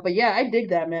 Yeah. But yeah, I dig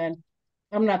that, man.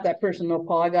 I'm not that person though,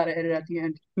 Paul. I got to edit at the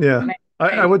end. Yeah.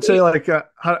 And I would say like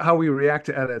how we react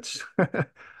to edits.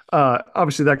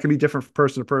 Obviously that can be different from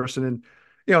person to person. And,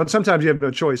 and sometimes you have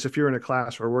no choice. If you're in a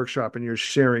class or a workshop and you're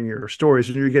sharing your stories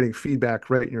and you're getting feedback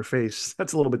right in your face,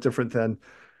 that's a little bit different than,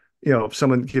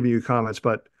 someone giving you comments.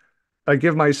 But I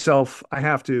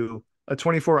have to, a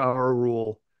 24-hour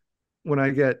rule when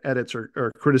I get edits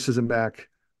or criticism back.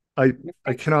 I,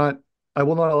 I cannot, I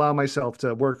will not allow myself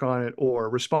to work on it or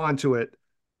respond to it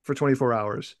for 24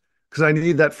 hours because I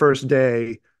need that first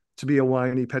day to be a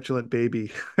whiny, petulant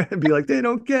baby and be like, they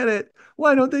don't get it.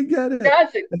 Why don't they get it?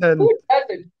 does it? And then, Who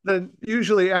doesn't? then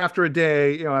usually after a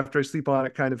day, after I sleep on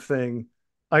it kind of thing,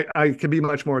 I can be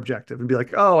much more objective and be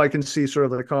like, oh, I can see sort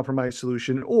of the compromise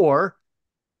solution. Or,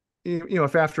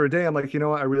 if after a day I'm like,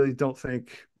 I really don't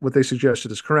think what they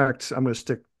suggested is correct, I'm going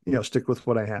to stick with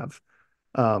what I have.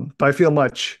 But I feel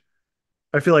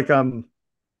like I'm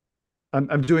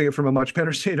doing it from a much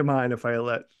better state of mind if I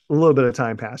let a little bit of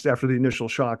time pass after the initial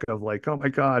shock of like, oh my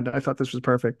God, I thought this was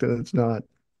perfect and it's not.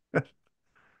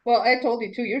 Well, I told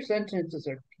you too, your sentences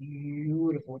are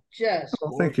beautiful, just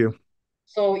Oh, thank gorgeous. you.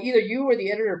 So either you or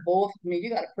the editor both, I mean, you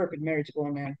got a perfect marriage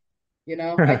going, man.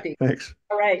 I think. Thanks.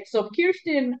 All right. So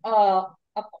Kirsten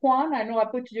Aquan, I know I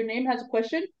butchered your name, has a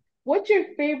question. What's your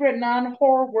favorite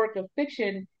non-horror work of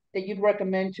fiction that you'd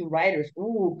recommend to writers?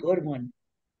 Ooh, good one.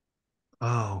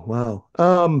 Oh, wow.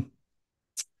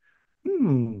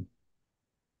 Hmm.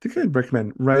 I think I'd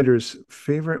recommend writer's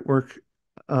favorite work.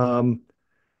 Um,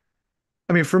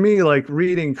 I mean, for me, like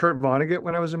reading Kurt Vonnegut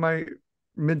when I was in my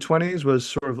mid 20s was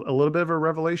sort of a little bit of a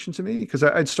revelation to me because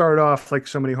I'd started off like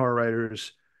so many horror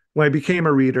writers. When I became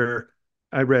a reader,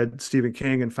 I read Stephen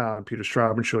King and found Peter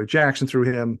Straub and Shirley Jackson through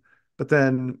him. But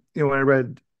then, when I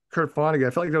read Kurt Vonnegut, I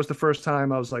felt like that was the first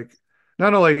time I was like,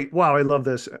 not only, wow, I love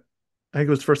this. I think it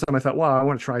was the first time I thought, wow, I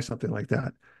want to try something like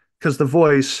that. Because the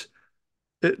voice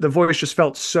just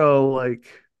felt so like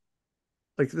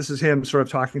this is him sort of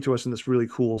talking to us in this really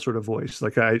cool sort of voice.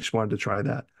 Like I just wanted to try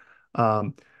that.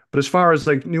 Um, but as far as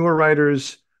like newer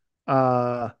writers,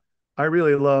 uh, I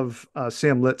really love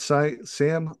Sam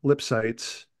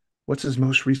Lipsite's. What's his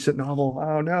most recent novel?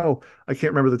 Oh no, I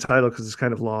can't remember the title because it's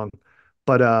kind of long.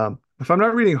 But if I'm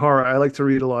not reading horror, I like to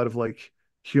read a lot of like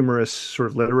humorous sort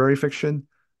of literary fiction.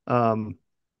 Um,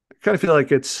 kind of feel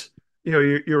like it's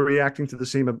you're reacting to the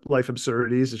same life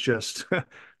absurdities. It's just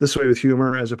this way with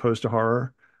humor as opposed to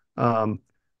horror. Um,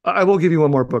 I will give you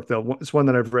one more book though. It's one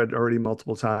that I've read already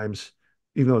multiple times,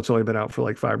 even though it's only been out for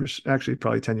like actually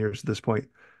probably 10 years at this point.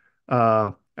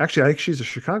 Actually, I think she's a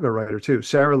Chicago writer too.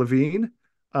 Sarah Levine,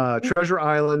 Treasure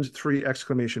Island, three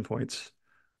exclamation points.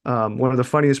 One of the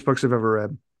funniest books I've ever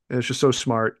read. And it's just so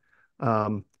smart.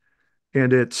 Um,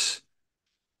 and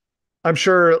I'm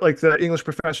sure like the English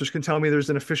professors can tell me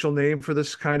there's an official name for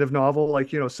this kind of novel.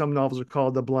 Like, some novels are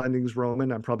called The Blindings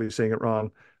Roman. I'm probably saying it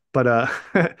wrong. But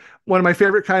one of my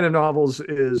favorite kind of novels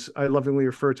is I lovingly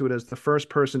refer to it as the first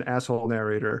person asshole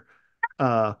narrator,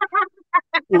 uh,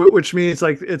 which means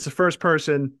like it's the first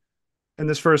person and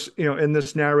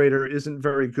this narrator isn't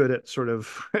very good at sort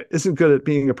of isn't good at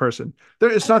being a person.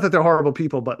 It's not that they're horrible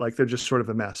people, but like they're just sort of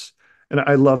a mess. And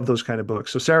I love those kind of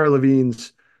books. So Sarah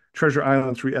Levine's Treasure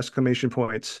Island, three exclamation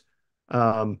points,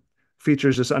 um,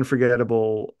 features this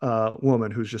unforgettable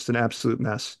woman who's just an absolute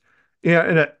mess. Yeah,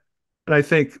 and I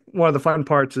think one of the fun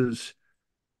parts is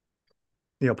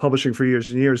publishing for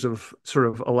years and years of sort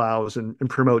of allows and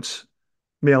promotes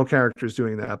male characters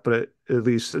doing that, but at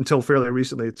least until fairly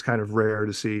recently, it's kind of rare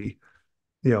to see,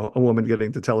 a woman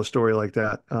getting to tell a story like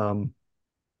that.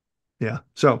 Yeah.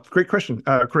 So great question.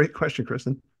 Great question,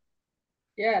 Kristen.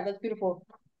 Yeah, that's beautiful.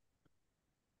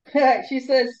 She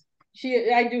says,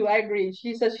 I do. I agree.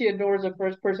 She says she adores a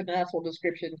first person asshole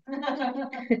description.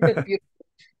 Beautiful,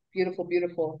 beautiful,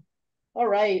 beautiful. All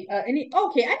right.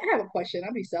 Okay, I have a question.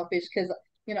 I'll be selfish because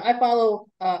I follow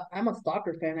I'm a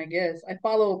stalker fan, I guess. I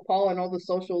follow Paul on all the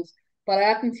socials, but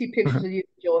I often see pictures of you,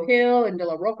 Joe Hill and De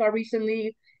La Roca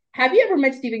recently. Have you ever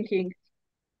met Stephen King?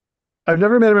 I've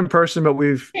never met him in person, but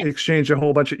we've Yeah, exchanged a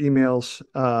whole bunch of emails.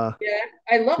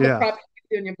 I love the Yeah. props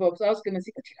you do in your books. I was gonna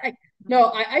say,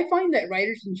 no, I find that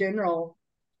writers in general,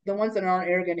 the ones that aren't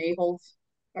arrogant a-holes,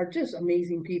 are just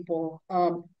amazing people.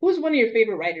 Who's one of your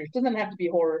favorite writers? Doesn't have to be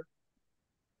horror.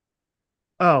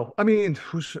 Oh, I mean,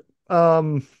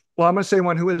 well, I'm gonna say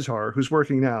one who is horror, who's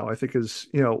working now. I think is,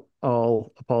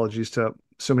 all apologies to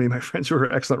so many of my friends who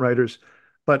are excellent writers,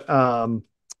 but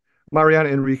Mariana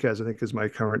Enriquez, I think, is my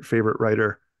current favorite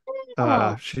writer.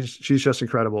 Oh, She's just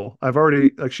incredible. I've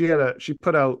already like she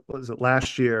put out, what was it,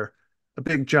 last year, a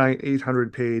big giant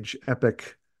 800 page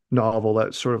epic novel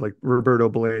that's sort of like Roberto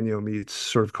Bolaño meets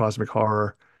sort of cosmic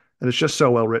horror, and it's just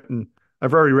so well written.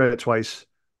 I've already read it twice.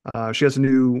 She has a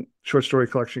new short story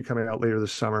collection coming out later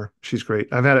this summer. She's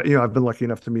great. I've been lucky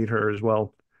enough to meet her as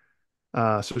well.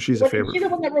 So she's a is favorite she the for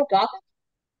one me. that wrote Gothic?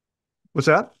 What's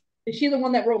that? Is she the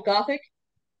one that wrote Gothic?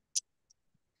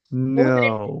 What was the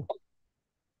name? No,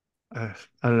 I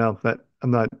don't know.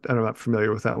 I'm not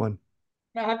familiar with that one.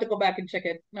 No, I have to go back and check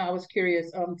it. No, I was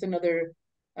curious. It's another.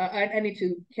 I need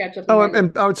to catch up on Oh, my list.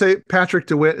 and I would say Patrick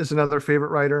DeWitt is another favorite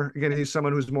writer. Again, he's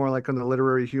someone who's more like on the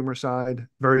literary humor side,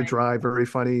 very Right. dry, very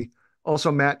funny.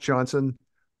 Also, Matt Johnson.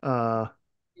 Uh,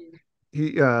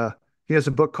 he uh, he has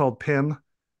a book called Pym.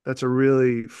 That's a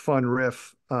really fun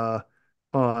riff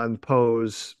on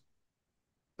Poe's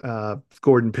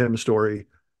Gordon Pym story.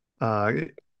 Uh,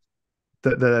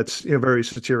 that's very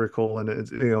satirical, and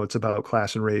it's about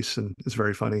class and race, and it's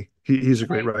very funny. He's a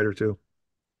great Right. writer too.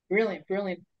 Brilliant,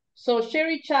 brilliant. So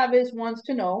Sherry Chavez wants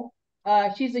to know.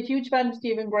 She's a huge fan of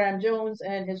Stephen Graham Jones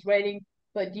and his writing,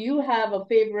 but do you have a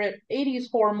favorite 80s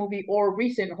horror movie or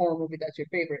recent horror movie that's your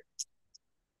favorite?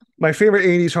 My favorite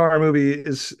 80s horror movie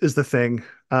is The Thing.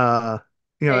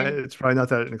 Same. It's probably not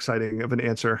that exciting of an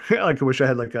answer. Like I wish I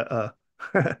had like a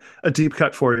deep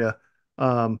cut for you.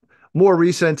 Um, More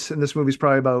recent, and this movie's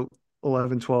probably about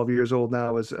 11, 12 years old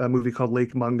now, is a movie called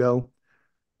Lake Mungo.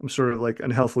 I'm sort of like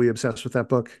unhealthily obsessed with that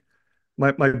book.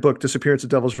 My book, Disappearance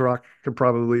of Devil's Rock, could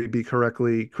probably be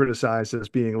correctly criticized as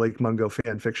being Lake Mungo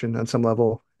fan fiction on some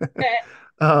level.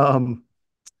 Um,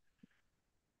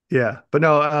 yeah, but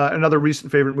no, another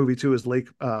recent favorite movie too is Lake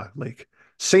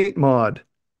Saint Maud.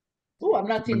 Oh, I've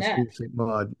not seen Everyone's that. seen Saint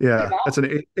Maud. What Yeah, that's about?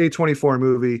 an A24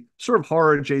 movie, sort of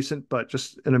horror adjacent, but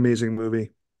just an amazing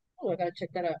movie. Oh, I gotta check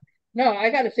that out. No, I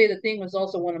gotta say the thing was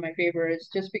also one of my favorites,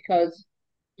 just because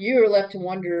you were left to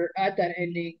wonder at that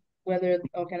ending whether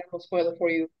okay, I won't spoil it for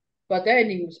you, but that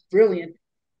ending was brilliant.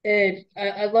 And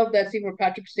I love that scene where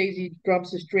Patrick Swayze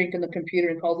drops his drink in the computer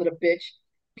and calls it a bitch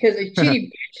because a cheating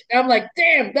bitch. And I'm like,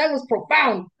 damn, that was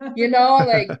profound.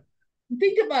 Like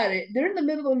think about it. They're in the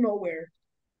middle of nowhere,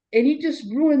 and he just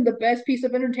ruined the best piece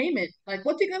of entertainment. Like,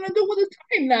 what's he gonna do with his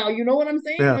time now? You know what I'm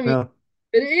saying? Yeah, I mean, yeah.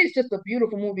 it is just a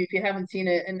beautiful movie if you haven't seen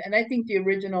it. And I think the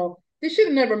original, they should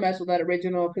have never messed with that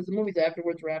original because the movies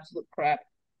afterwards were absolute crap,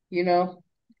 you know?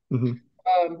 Hmm.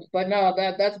 But no,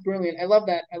 that's brilliant. I love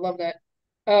that. I love that.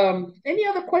 Any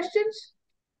other questions?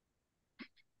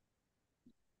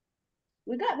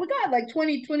 We got like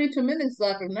 22 minutes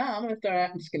left. And now I'm gonna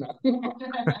start asking up.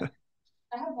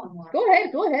 I have one more. Go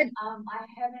ahead, go ahead. I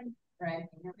haven't read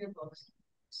any of your books,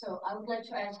 so I would like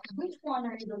to ask, which one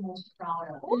are you the most proud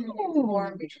of? Ooh.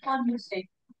 Or which one you say,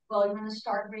 well, you're gonna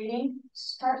start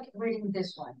reading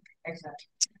this one, etc.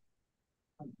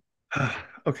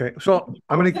 Okay, so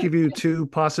I'm going to give you two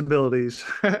possibilities,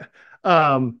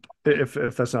 if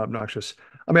that's not obnoxious.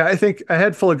 I mean, I think A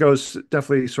Head Full of Ghosts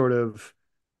definitely sort of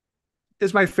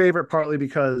is my favorite, partly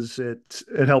because it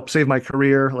helped save my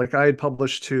career. Like I had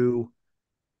published two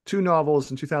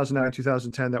novels in 2009,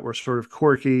 2010 that were sort of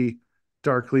quirky,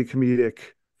 darkly comedic,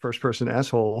 first person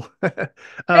asshole,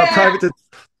 Yeah.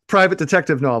 private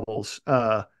detective novels,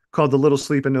 called The Little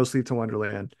Sleep and No Sleep to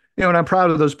Wonderland. And I'm proud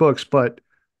of those books, but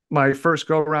my first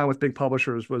go around with big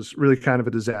publishers was really kind of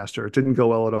a disaster. It didn't go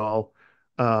well at all.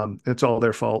 It's all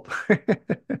their fault.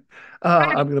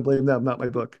 I'm going to blame them, not my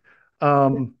book.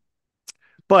 Um,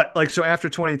 but like, so after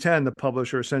 2010, the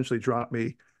publisher essentially dropped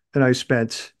me, and I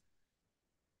spent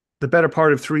the better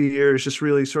part of 3 years just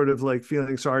really sort of like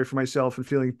feeling sorry for myself and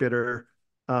feeling bitter,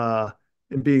 uh,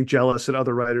 and being jealous at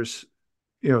other writers,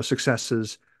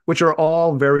 successes, which are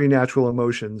all very natural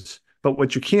emotions. But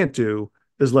what you can't do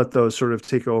is let those sort of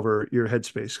take over your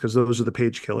headspace because those are the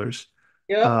page killers.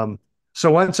 Yep. Um,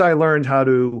 so once I learned how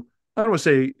to don't want to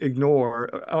say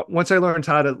ignore. Once I learned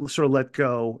how to sort of let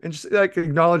go and just like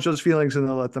acknowledge those feelings and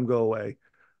then let them go away.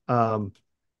 Um,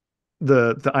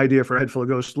 the idea for Head Full of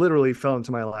Ghosts literally fell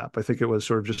into my lap. I think it was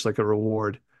sort of just like a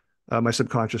reward. My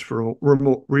subconscious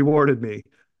rewarded me.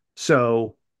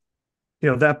 So,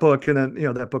 that book, and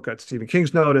then, that book got Stephen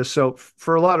King's notice. So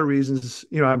for a lot of reasons,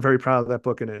 I'm very proud of that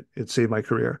book, and it saved my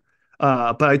career.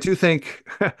 But I do think,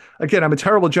 again, I'm a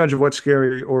terrible judge of what's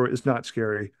scary or is not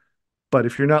scary. But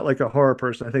if you're not like a horror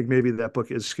person, I think maybe that book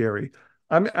is scary.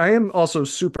 I am also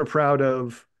super proud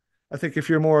of, I think if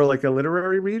you're more like a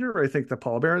literary reader, I think the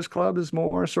Pallbearers Club is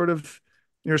more sort of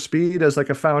your speed as like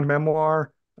a found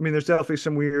memoir. I mean, there's definitely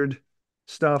some weird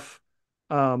stuff.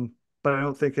 But I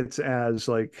don't think it's as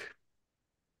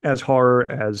horror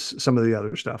as some of the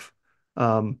other stuff.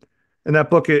 Um, and that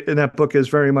book is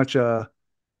very much a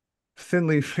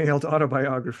thinly veiled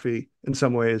autobiography in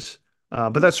some ways.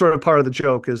 But that's sort of part of the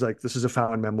joke is like this is a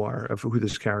found memoir of who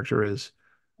this character is.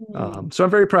 So I'm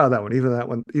very proud of that one.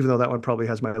 Even though that one probably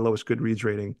has my lowest Goodreads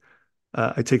rating,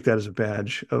 I take that as a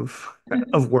badge of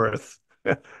worth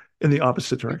in the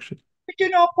opposite direction.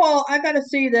 But Paul, I gotta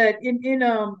say that in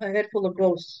A Head Full of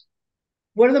Ghosts,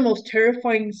 one of the most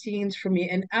terrifying scenes for me,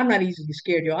 and I'm not easily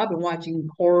scared, yo. I've been watching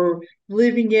horror,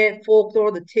 living it,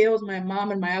 folklore, the tales my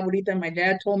mom and my abuelita and my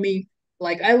dad told me.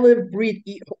 Like I live, breathe,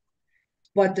 eat.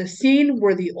 But the scene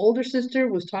where the older sister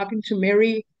was talking to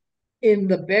Mary in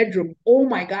the bedroom, oh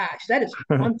my gosh, that is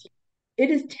haunting. It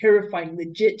is terrifying,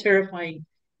 legit terrifying.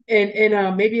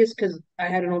 And maybe it's because I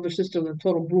had an older sister with a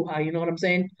total bruja, you know what I'm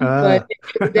saying? But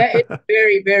Ah, that is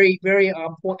very, very, very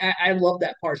I love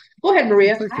that part. Go ahead,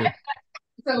 Maria. thank you.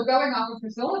 So going off of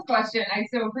Priscilla's question, I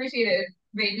so appreciate it. It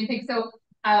made me think. So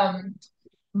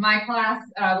my class,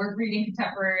 we're reading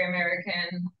contemporary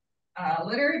American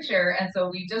literature, and so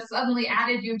we just suddenly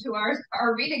added you to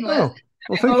our reading list. Oh,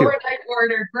 well, I thank you. overnight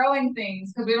ordered Growing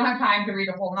Things because we don't have time to read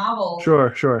a whole novel.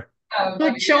 Sure, sure.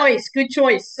 Good choice. Good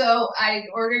choice. So I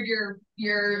ordered your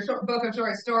book of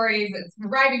short stories. It's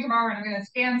arriving tomorrow, and I'm going to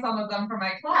scan some of them for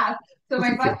my class. So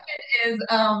Well, my thank you. question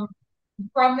is,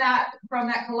 from that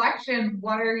collection,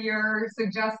 what are your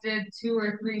suggested 2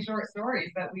 or 3 short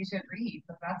stories that we should read?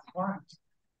 The best one.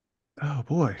 Oh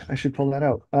boy, I should pull that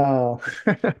out.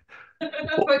 But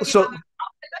So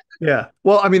yeah.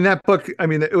 Well, I mean, that book, I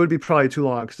mean, it would be probably too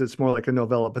long because it's more like a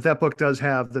novella, but that book does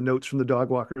have the notes from the dog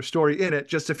walker story in it,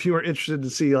 just if you were interested to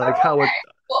see like okay,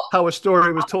 well, how a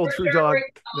story was I'll told for through sure dog bring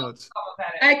notes. some of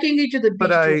that I in. can get you the But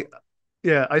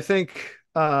beach. I think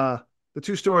the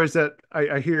 2 stories that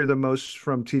I hear the most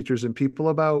from teachers and people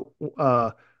about,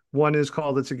 one is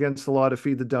called It's Against the Law to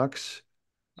Feed the Ducks.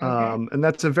 Okay. And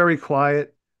that's a very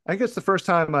quiet, I guess the first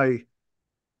time I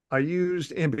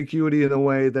used ambiguity in a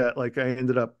way that like I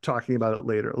ended up talking about it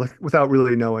later, like without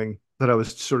really knowing that I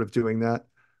was sort of doing that.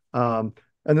 Um,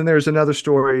 and then there's another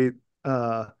story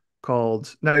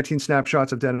called 19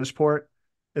 Snapshots of Dennisport.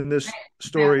 And this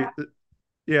story,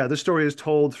 yeah, this story is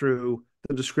told through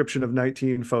the description of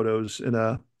 19 photos in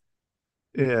a,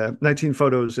 yeah, 19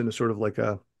 photos in a sort of like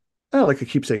a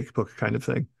keepsake book kind of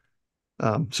thing.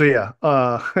 So yeah,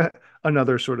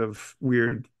 another sort of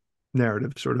weird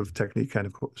narrative sort of technique kind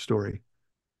of story.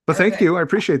 But thank Perfect. you. I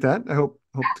appreciate that.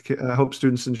 I hope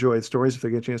students enjoy the stories if they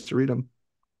get a chance to read them.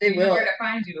 They You know will. where to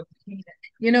find you. And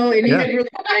Yeah. he's really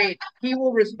great. He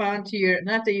will respond to your,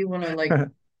 not that you want to like,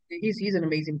 he's an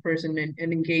amazing person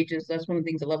and engages. That's one of the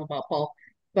things I love about Paul.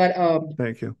 But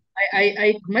Thank you.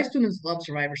 my students love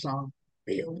Survivor Song.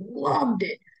 They loved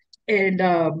it.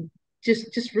 And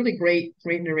just really great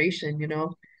narration,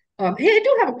 Hey, I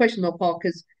do have a question though, Paul,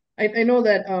 because I know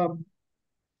that oh,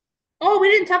 we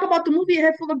didn't talk about the movie A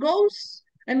Head Full of Ghosts.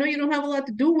 I know you don't have a lot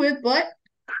to do with, but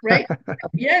right?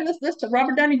 Yeah, let's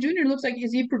Robert Downey Jr. looks like,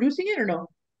 is he producing it or no?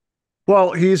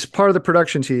 Well, he's part of the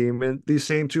production team, and these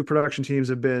same 2 production teams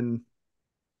have been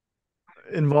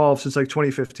involved since like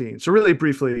 2015. So really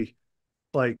briefly,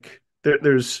 like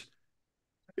there's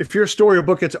if your story or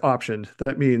book gets optioned,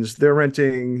 that means they're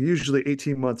renting usually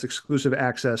 18 months exclusive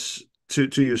access to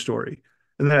your story.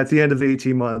 And then at the end of the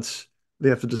 18 months, they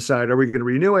have to decide, are we going to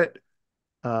renew it?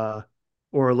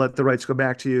 Or let the rights go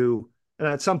back to you? And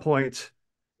at some point,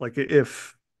 like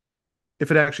if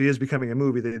it actually is becoming a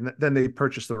movie, then they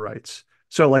purchase the rights.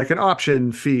 So like an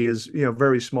option fee is,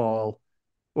 very small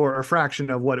or a fraction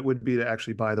of what it would be to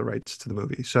actually buy the rights to the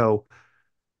movie. So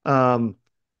um,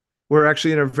 we're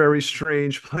actually in a very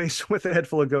strange place with A Head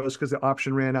Full of Ghosts because the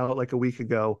option ran out like a week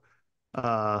ago.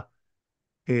 Uh,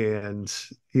 and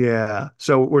yeah,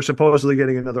 so we're supposedly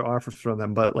getting another offer from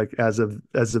them, but like as of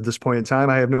this point in time,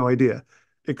 I have no idea.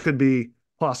 It could be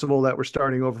possible that we're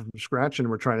starting over from scratch and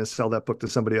we're trying to sell that book to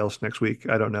somebody else next week.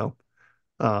 I don't know.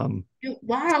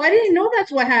 Wow, I didn't know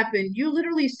that's what happened. You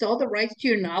literally sell the rights to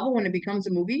your novel when it becomes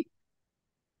a movie?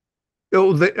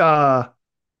 Oh,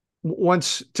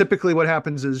 once typically what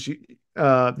happens is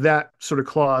that sort of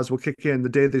clause will kick in the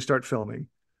day they start filming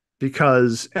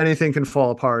because anything can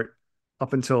fall apart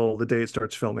up until the day it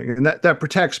starts filming. And that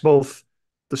protects both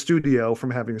the studio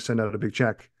from having to send out a big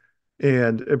check.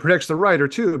 And it protects the writer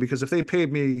too, because if they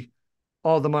paid me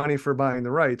all the money for buying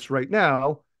the rights right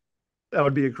now, that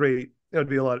would be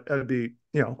a lot, that would be,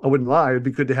 I wouldn't lie, it'd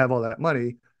be good to have all that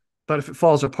money. But if it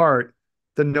falls apart,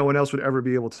 then no one else would ever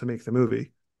be able to make the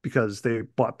movie because they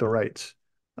bought the rights.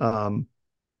 Um,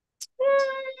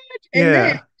 What? And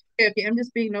then, yeah. okay, I'm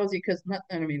just being nosy because not,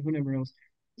 I mean, who never knows.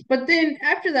 But then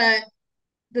after that,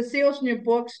 the sales in your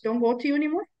books don't go to you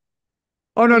anymore?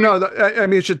 Oh no, Or you're no. I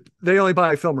mean, they only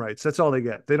buy film rights. That's all they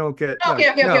get. They don't get okay,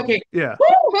 like okay, okay, no. okay. Yeah. Woo!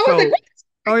 I was like, So, what?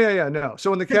 oh yeah, yeah, no.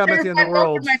 So in the The cabinet at the end of terrified the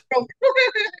lump in world, my throat.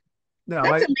 no,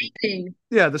 That's amazing.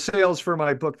 yeah, the sales for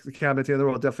my book, The Cabinet at the End of the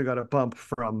World, definitely got a bump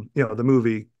from the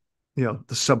movie, the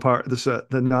subpart,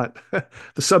 the not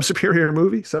the sub superior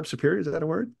movie. Sub superior, is that a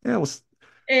word? Yeah, it was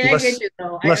Hey, I get less you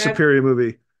though. less superior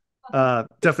movie.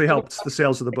 Definitely I was helped the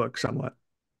sales of the book somewhat.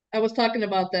 I was talking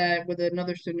about that with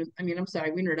another student. I mean, I'm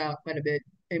sorry, we nerd out quite a bit,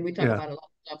 and we talk Yeah. about a lot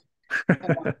of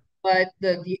stuff. But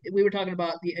we were talking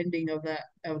about the ending of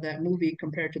that movie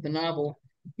compared to the novel.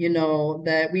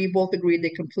 That we both agreed they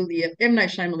completely M. Night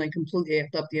Shyamalan completely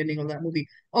effed up the ending of that movie.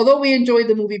 Although we enjoyed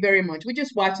the movie very much, we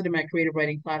just watched it in my creative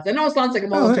writing class. I know it sounds like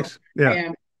I'm all Oh, into thanks. Yeah. I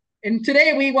am. And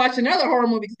today we watched another horror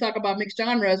movie to talk about mixed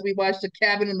genres. We watched A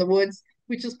Cabin in the Woods,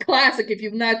 which is classic. If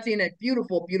you've not seen it,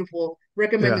 beautiful, beautiful.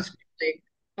 Recommended Yeah. screenplay.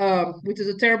 Which is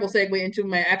a terrible segue into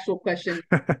my actual question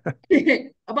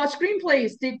about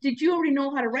screenplays. Did you already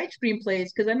know how to write screenplays?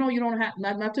 Because I know you don't have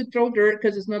not to throw dirt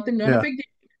because it's not a Yeah. big deal.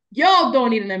 Y'all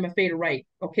don't need an MFA to write.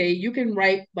 Okay, you can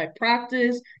write by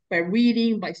practice, by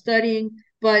reading, by studying.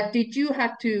 But did you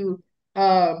have to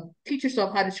teach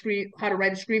yourself how to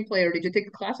write a screenplay, or did you take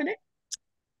a class in it?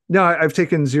 No, I've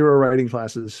taken zero writing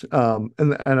classes, and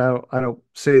I don't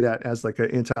say that as like an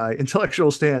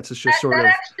anti-intellectual stance. It's just sort That of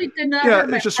actually did not yeah, hurt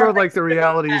my it's just sort heart. of like the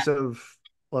realities of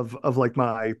like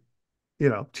my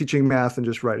teaching math and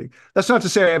just writing. That's not to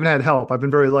say I haven't had help. I've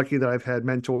been very lucky that I've had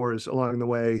mentors along the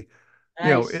way.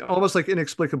 Nice. Almost like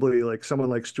inexplicably, like someone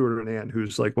like Stuart Anand,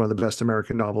 who's like one of the best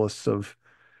American novelists of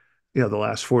the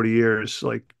last 40 years,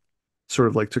 like sort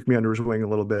of like took me under his wing a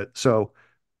little bit. So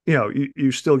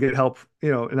you still get help,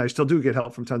 and I still do get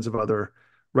help from tons of other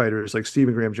writers like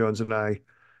Stephen Graham Jones and I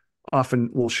often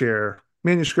will share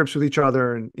manuscripts with each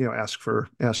other and ask for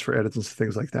edits and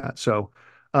things like that. So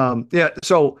yeah,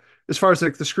 so as far as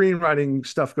like the screenwriting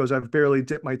stuff goes, I've barely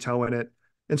dipped my toe in it.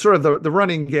 And sort of the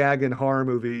running gag in horror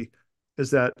movie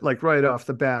is that like right off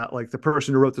the bat, like the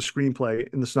person who wrote the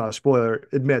screenplay, and this is not a spoiler,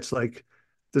 admits like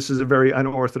this is a very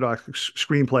unorthodox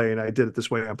screenplay and I did it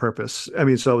this way on purpose. I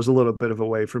mean, so it was a little bit of a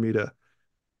way for me to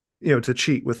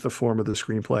cheat with the form of the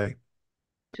screenplay.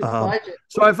 To fudge it.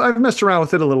 So I've messed around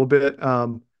with it a little bit.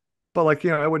 But like,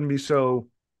 I wouldn't be so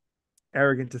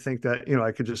arrogant to think that,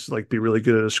 I could just like be really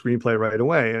good at a screenplay right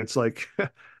away. And it's like,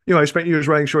 I spent years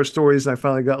writing short stories and I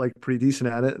finally got like pretty decent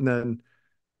at it. And then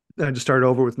I just started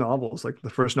over with novels. Like the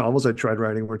first novels I tried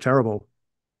writing were terrible.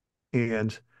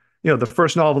 And, the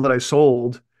first novel that I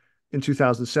sold in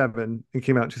 2007 and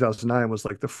came out in 2009 was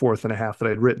like the fourth and a half that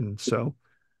I'd written. So,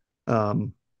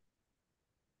 um,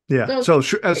 yeah. So So,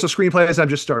 so screenplays, I'm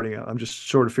just starting out. I'm just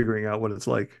sort of figuring out what it's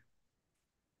like.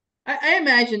 I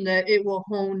imagine that it will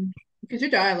hone because your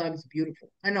dialogue is beautiful.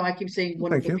 I know I keep saying Thank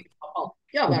wonderful you. things. Oh,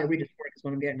 y'all gotta read this work is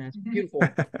what I'm getting at. It's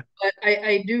beautiful. But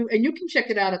I do, and you can check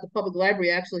it out at the public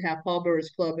library. I actually have Paul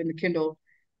Burr's Club in the Kindle.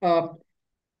 Um,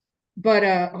 but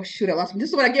oh shoot, I lost me. This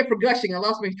is what I get for gushing. I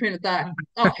lost my train of thought.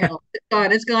 Oh hell, it's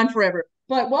gone. It's gone forever.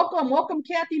 But welcome.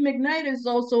 Kathy McKnight is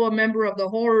also a member of the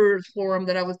Horrors Forum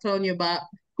that I was telling you about,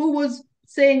 who was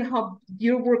saying how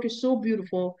your work is so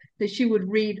beautiful that she would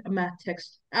read a math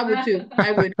text. I would too.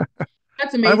 I would.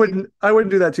 That's I amazing. wouldn't I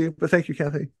wouldn't do that to you, but thank you,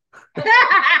 Kathy.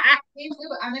 Me too.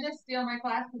 I'm gonna steal my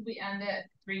class because we end at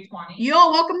 3:20.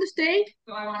 Yo, welcome to stage.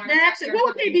 So I want to Next, well,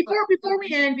 okay, before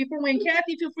we end,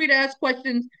 Kathy, feel free to ask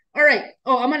questions. All right.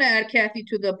 Oh, I'm gonna add Kathy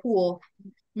to the pool,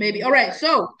 maybe. All right.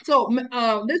 So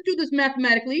let's do this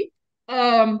mathematically.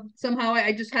 Somehow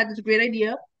I just had this great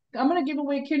idea. I'm gonna give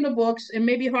away Kindle books and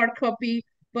maybe hard copy,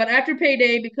 but after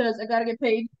payday because I gotta get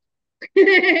paid.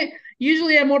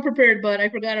 Usually I'm more prepared, but I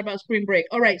forgot about spring break.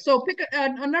 All right. So pick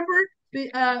a number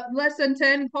less than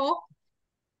 10, Paul.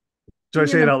 Do Give I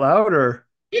me a say it number. out loud or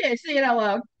Yeah, say it out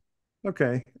loud.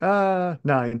 okay?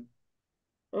 9.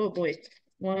 Oh boy.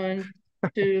 One,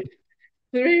 two,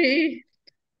 three,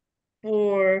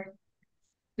 4.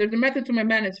 There's a method to my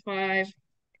madness. 5,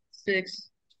 6,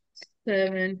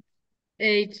 7,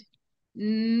 8,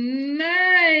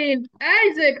 9.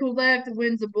 Isaac, who left,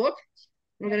 wins the book.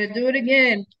 We're gonna do it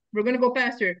again. We're gonna go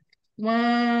faster.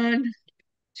 1,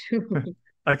 2.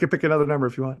 I can pick another number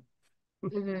if you want.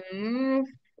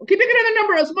 Okay, pick another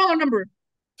number, a smaller number.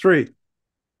 3.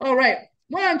 All right.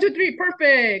 1, 2, 3.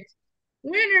 Perfect.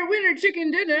 Winner, winner,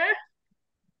 chicken dinner.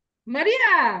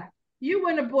 Maria, you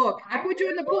win a book. I put you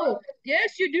in the pool.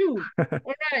 Yes, you do.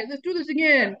 All right, let's do this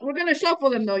again. We're gonna shuffle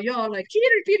them though. Y'all like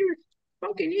cheater, cheater,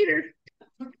 pumpkin eater.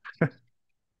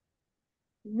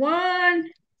 1,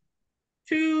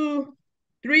 2,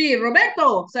 3.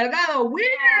 Roberto Salgado,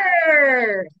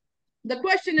 winner. The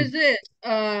question is this: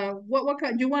 what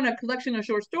kind? Do you want a collection of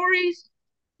short stories?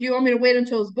 Do you want me to wait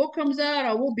until his book comes out?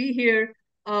 I will be here.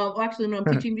 Actually, no, I'm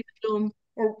teaching via Zoom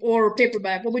or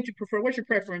paperback. What would you prefer? What's your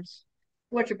preference?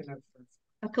 What's your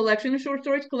a collection of short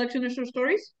stories? Collection of short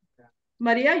stories.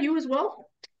 Maria, you as well.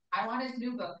 I want his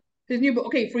new book. His new book.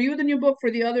 Okay, for you, the new book.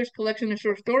 For the others, collection of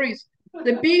short stories.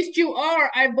 The beast you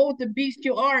are. I vote the beast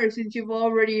you are, since you've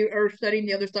already are studying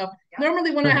the other stuff. Yeah.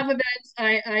 Normally, when I have events,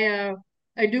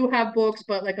 I do have books,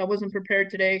 but like I wasn't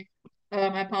prepared today.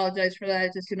 I apologize for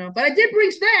that. Just but I did bring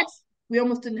snacks. We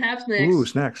almost didn't have snacks. Ooh,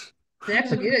 snacks.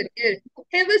 Snacks are good. Good.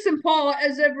 Hey, listen, Paul.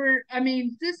 As ever, I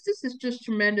mean, this is just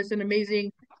tremendous and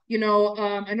amazing. I know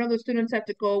the students have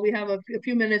to go. We have a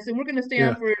few minutes, and we're going to stay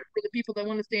on for the people that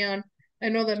want to stay on. I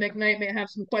know that McKnight may have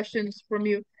some questions from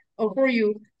you or for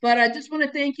you, but I just want to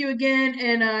thank you again,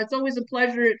 and it's always a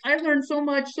pleasure. I've learned so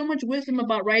much wisdom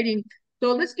about writing.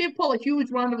 So let's give Paul a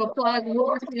huge round of applause. And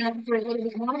we'll stay on for a little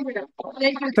bit longer.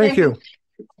 Thank you. Thank you.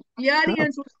 The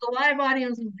audience, the live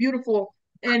audience, was beautiful.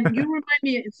 And you remind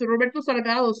me, it's Roberto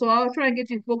Salgado, so I'll try and get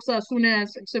these books as soon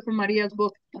as, except for Maria's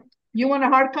book. You want a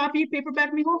hard copy,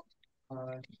 paperback, mijo?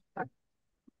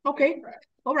 Okay,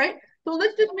 all right. So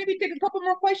let's just maybe take a couple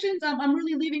more questions. I'm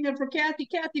really leaving it for Kathy.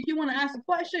 Kathy, if you want to ask a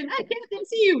question. Hi, Kathy, I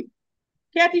see you.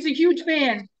 Kathy's a huge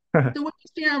fan. So we'll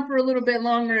stay on for a little bit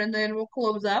longer, and then we'll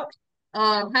close out.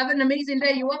 Have an amazing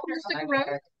day. You're welcome to stick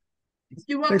around.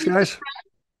 You're welcome. Thanks, guys.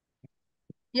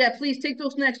 Yeah, please take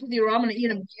those snacks with you, or I'm going to eat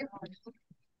them.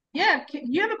 Yeah,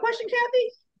 you have a question,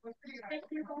 Kathy?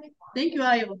 Thank you,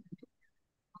 Ayo.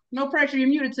 No pressure. You're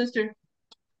muted, sister.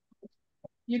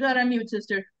 You got to unmute,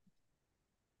 sister.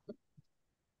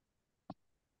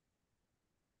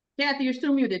 Kathy, you're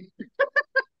still muted.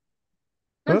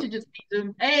 Don't you just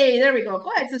zoom? Hey, there we go.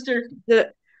 Go ahead, sister.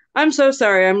 I'm so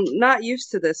sorry. I'm not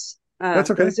used to this.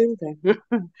 That's okay. Zoom thing.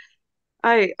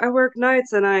 I work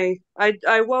nights, and I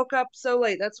woke up so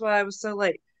late. That's why I was so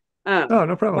late. Oh,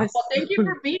 no problem. Well, thank you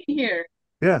for being here.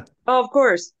 Yeah. Oh, of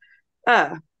course.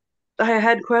 I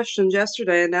had questions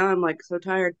yesterday, and now I'm like so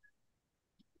tired.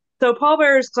 So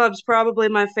Pallbearers Club's probably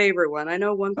my favorite one. I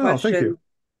know one question. Oh,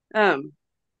 thank you.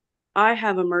 I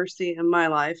have a Mercy in my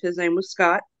life. His name was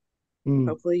Scott.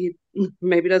 Hopefully he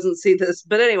maybe doesn't see this.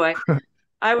 But anyway,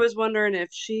 I was wondering if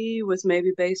she was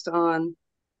maybe based on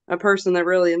a person that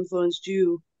really influenced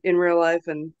you in real life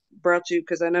and brought you,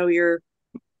 because I know you're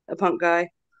a punk guy.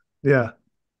 Yeah.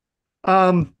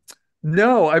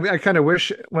 No, I mean, I kind of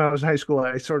wish when I was in high school,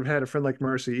 I sort of had a friend like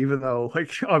Mercy, even though,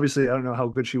 like, obviously I don't know how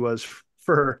good she was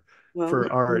for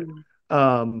art.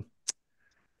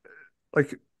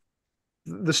 Like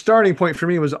the starting point for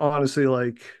me was honestly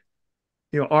like,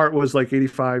 art was like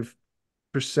 85%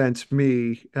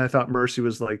 me, and I thought Mercy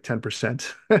was like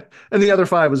 10%. And the other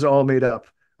 5 was all made up.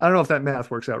 I don't know if that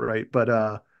math works out right,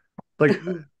 but like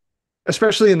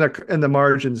especially in the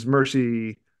margins,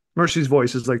 Mercy's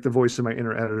voice is like the voice of my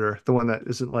inner editor, the one that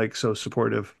isn't like so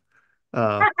supportive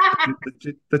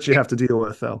that you have to deal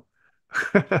with, though.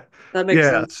 That makes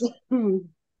sense.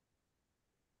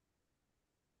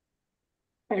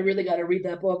 I really got to read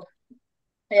that book.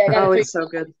 Hey, it's so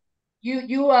good.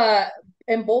 You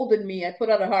emboldened me. I put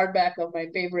out a hardback of my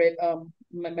favorite,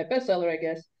 my bestseller, I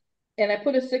guess, and I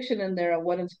put a section in there of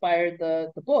what inspired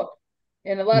the book,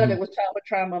 and a lot of it was childhood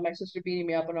trauma, my sister beating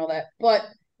me up and all that. But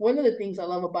one of the things I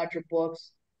love about your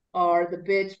books are the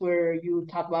bits where you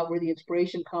talk about where the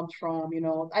inspiration comes from.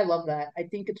 I love that. I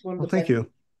think it's one of the thank you.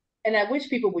 And I wish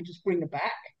people would just bring it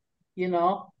back.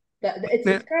 That it's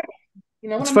kind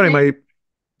of, it's funny.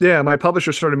 My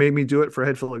publisher sort of made me do it for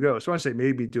Head Full of Ghosts. So when I say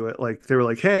made me do it, like they were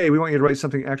like, "Hey, we want you to write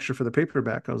something extra for the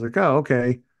paperback." I was like, "Oh,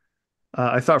 okay."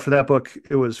 I thought for that book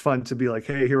it was fun to be like,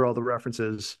 "Hey, here are all the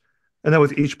references," and then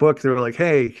with each book they were like,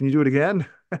 "Hey, can you do it again?"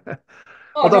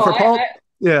 Although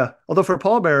for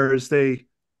Pallbearers, they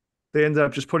ended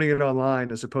up just putting it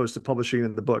online as opposed to publishing it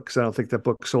in the book, because I don't think that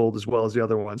book sold as well as the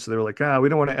other one. So they were like, "We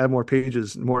don't want to add more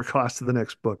pages and more cost to the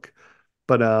next book."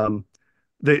 But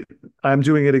they I'm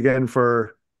doing it again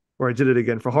or I did it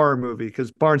again for horror movie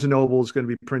because Barnes and Noble is going to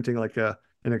be printing like an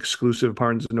exclusive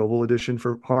Barnes and Noble edition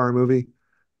for horror movie,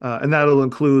 and that'll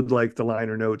include like the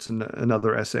liner notes and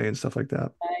another essay and stuff like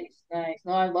that. Nice, nice.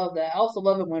 No, I love that. I also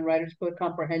love it when writers put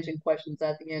comprehension questions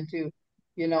at the end too.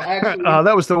 Actually,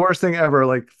 That was the worst thing ever.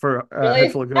 Like for a head really.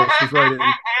 full of ghosts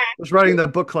was writing the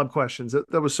book club questions.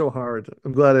 That was so hard.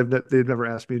 I'm glad they've never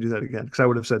asked me to do that again because I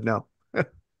would have said no.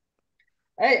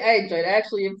 I enjoyed it. I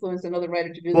actually influenced another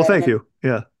writer to do Well, that. thank you.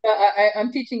 Yeah.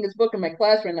 I'm teaching this book in my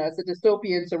class right now. It's a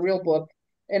dystopian surreal book.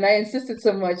 And I insisted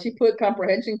so much. He put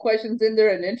comprehension questions in there,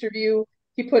 an interview.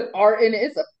 He put art in it.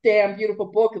 It's a damn beautiful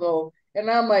book, though. And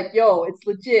I'm like, yo, it's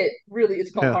legit. Really,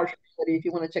 it's called Yeah. Harsh Reality if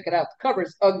you want to check it out. The cover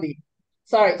is ugly.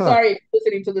 Sorry, Huh. sorry if you're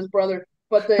listening to this, brother.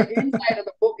 But the inside of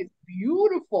the book is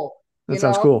beautiful. That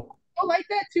sounds cool. I like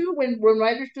that too when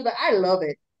writers do that. I love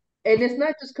it. And it's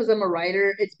not just because I'm a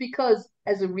writer, it's because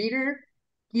as a reader,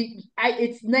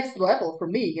 it's next level for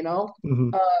me. Hmm.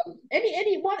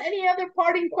 Any other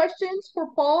parting questions for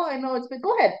Paul? I know it's been.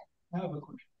 Go ahead. I have a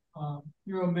question.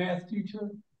 You're a math teacher,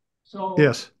 so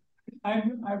Yes. I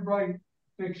write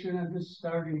fiction. I'm just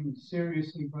starting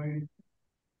seriously writing,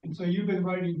 and so you've been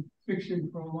writing fiction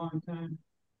for a long time,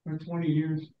 for 20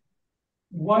 years.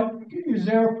 What is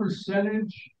there a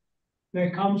percentage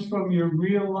that comes from your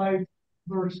real life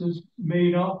versus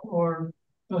made up, or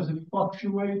does it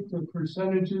fluctuate? The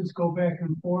percentages go back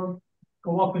and forth,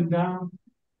 go up and down?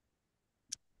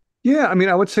 Yeah, I mean,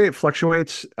 I would say it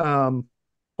fluctuates.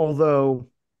 Although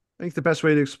I think the best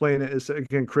way to explain it is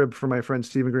again, crib for my friend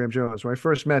Stephen Graham Jones. When I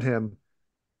first met him,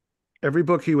 every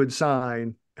book he would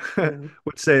sign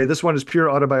would say, "This one is pure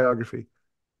autobiography."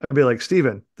 I'd be like,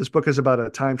 "Stephen, this book is about a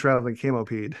time traveling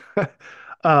camopede."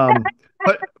 um,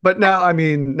 but now, I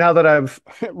mean, now that I've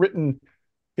written,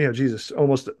 Jesus,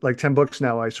 almost like 10 books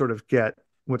now, I sort of get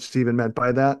what Stephen meant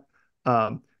by that.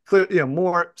 Clear,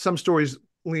 more some stories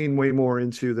lean way more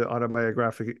into the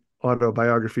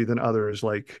autobiography than others.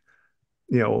 Like,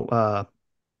 you know, uh,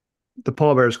 the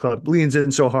Paul Bears Club leans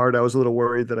in so hard, I was a little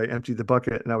worried that I emptied the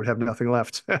bucket and I would have nothing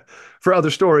left for other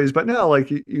stories. But now,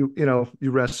 like you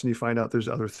rest and you find out there's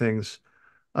other things.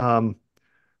 Um,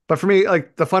 but for me,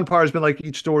 like the fun part has been like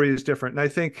each story is different, and I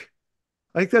think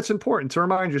that's important to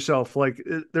remind yourself like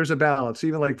there's a balance,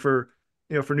 even like for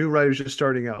new writers just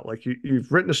starting out. Like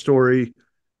you've written a story,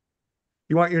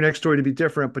 you want your next story to be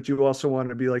different, but you also want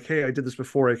to be like, hey, I did this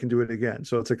before, I can do it again.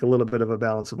 So it's like a little bit of a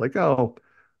balance of like, oh,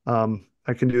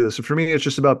 I can do this. And for me, it's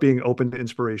just about being open to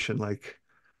inspiration. Like,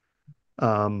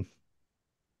 um,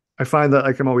 I find that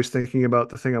like I'm always thinking about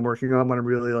the thing I'm working on when I'm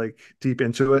really like deep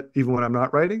into it, even when I'm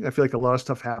not writing. I feel like a lot of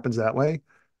stuff happens that way.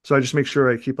 So I just make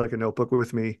sure I keep like a notebook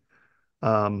with me.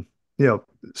 Um, you know,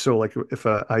 so like if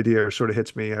an idea sort of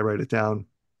hits me, I write it down.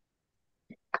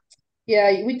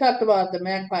 Yeah, we talked about the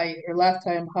magpie or last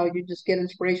time how you just get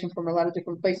inspiration from a lot of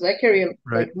different places. I carry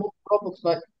Right. like multiple notebooks,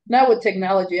 but now with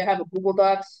technology, I have a Google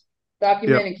Docs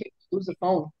document Yep. in case I lose the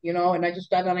phone, and I just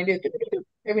jot down ideas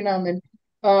every now and then.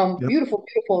 Yep. Beautiful,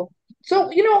 beautiful. So,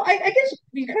 I guess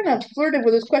we kind of flirted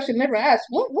with this question, never asked.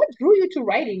 What drew you to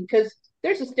writing? Because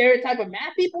there's a stereotype of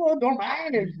math people don't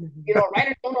write, and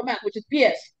writers don't know math, which is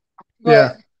BS. But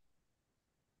Yeah.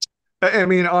 I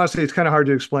mean, honestly, it's kind of hard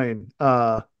to explain.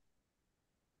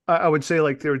 I would say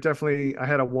like there were definitely I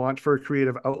had a want for a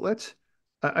creative outlet.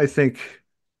 I think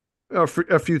a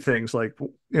few things like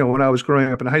when I was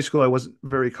growing up in high school, I wasn't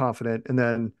very confident, and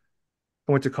then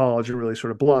I went to college and really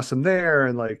sort of blossomed there.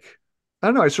 And like I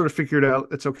don't know, I sort of figured out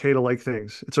it's okay to like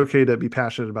things. It's okay to be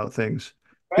passionate about things.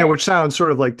 right, Which sounds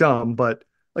sort of like dumb, but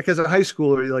like as a high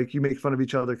schooler, like you make fun of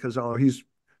each other because he's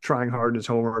trying hard in his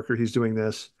homework or he's doing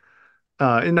this.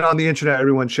 And on the internet,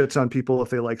 everyone shits on people if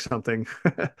they like something.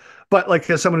 But like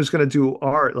as someone who's going to do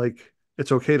art, like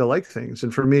it's okay to like things.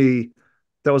 And for me,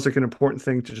 that was like an important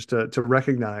thing to just to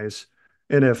recognize.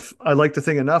 And if I liked the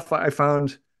thing enough, I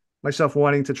found myself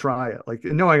wanting to try it, like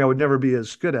knowing I would never be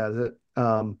as good at it.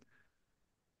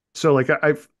 So like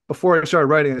I've before I started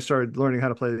writing, I started learning how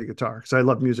to play the guitar because I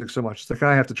love music so much. It's like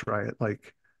I have to try it.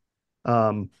 Like,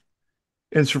 um,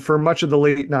 and so for much of the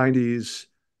late '90s.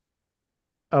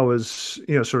 I was,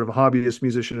 sort of a hobbyist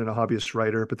musician and a hobbyist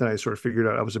writer, but then I sort of figured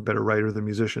out I was a better writer than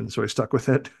musician, so I stuck with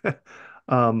it.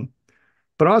 um,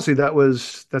 but honestly,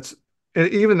 that's and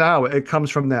even now it comes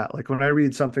from that. Like when I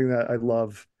read something that I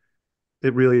love,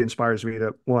 it really inspires me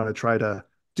to want to try to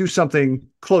do something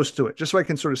close to it, just so I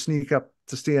can sort of sneak up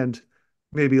to stand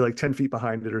maybe like 10 feet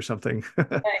behind it or something.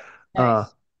 nice, uh, nice.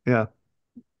 yeah,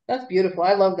 That's beautiful.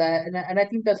 I love that, and I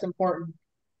think that's important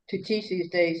to teach these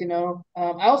days.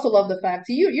 I also love the fact.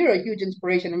 See, you're a huge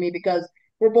inspiration to me because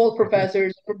we're both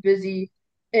professors. We're busy.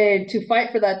 and to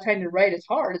fight for that time to write is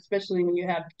hard, especially when you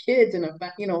have kids and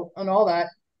and all that.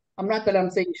 I'm not that I'm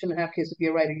saying you shouldn't have kids to be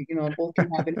a writer. Both can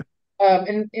happen,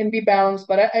 and be balanced.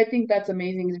 But I think that's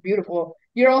amazing. It's beautiful.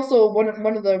 You're also one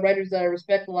of the writers that I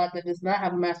respect a lot that does not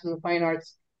have a master's in fine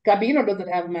arts. Gabino doesn't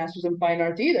have a master's in fine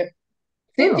arts either.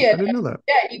 Oh, Cynthia I didn't know that.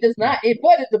 Yeah, he does not.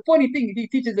 But it's a funny thing. He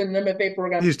teaches in an MFA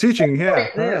program. He's teaching, yeah.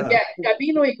 Yeah,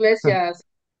 Gabino Iglesias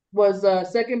was a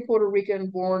second Puerto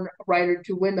Rican-born writer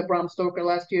to win the Bram Stoker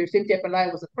last year. Cynthia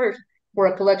Pelay was the first for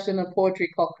a collection of poetry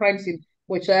called Crime Scene,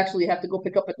 which I actually have to go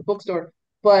pick up at the bookstore.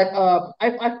 But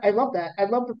I love that. I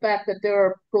love the fact that there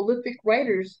are prolific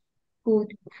writers who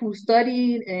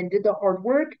studied and did the hard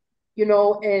work,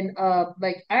 and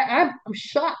like I'm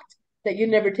shocked that you've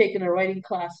never taken a writing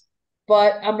class,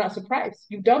 but I'm not surprised.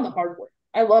 You've done the hard work.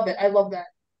 I love it. I love that.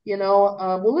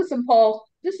 Well, listen, Paul,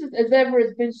 this is as ever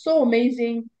has been so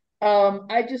amazing.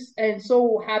 I just am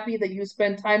so happy that you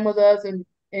spend time with us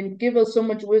and give us so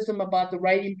much wisdom about the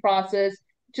writing process.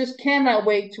 Just cannot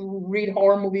wait to read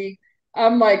horror movie.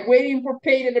 I'm like waiting for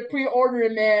Peyton to pre-order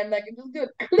it, man. Like it's just gonna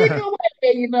click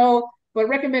away. But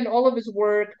recommend all of his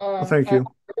work. Well, thank you.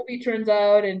 Hope he turns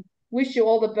out, and wish you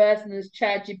all the best in this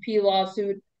ChatGPT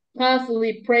lawsuit.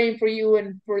 Constantly praying for you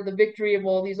and for the victory of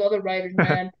all these other writers,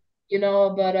 man.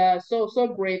 But so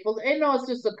grateful. It's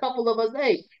just a couple of us.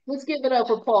 Hey, let's give it up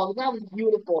for Paul. That was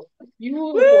beautiful.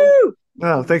 Beautiful. Woo!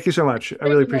 No, thank you so much. I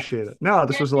really appreciate it. No,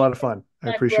 this was a lot of fun. I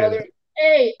appreciate it.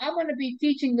 Hey, I'm gonna be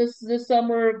teaching this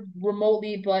summer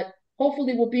remotely, but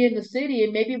hopefully we'll be in the city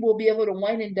and maybe we'll be able to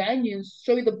wine and dine you and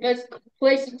show you the best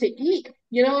places to eat.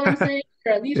 You know what I'm saying?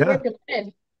 Or at least Yeah.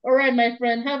 recommend. All right, my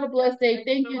friend. Have a blessed day.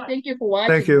 Thank you. Thank you for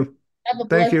watching. Thank you. Have a Thank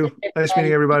blessed you. day, Nice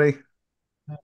meeting everybody.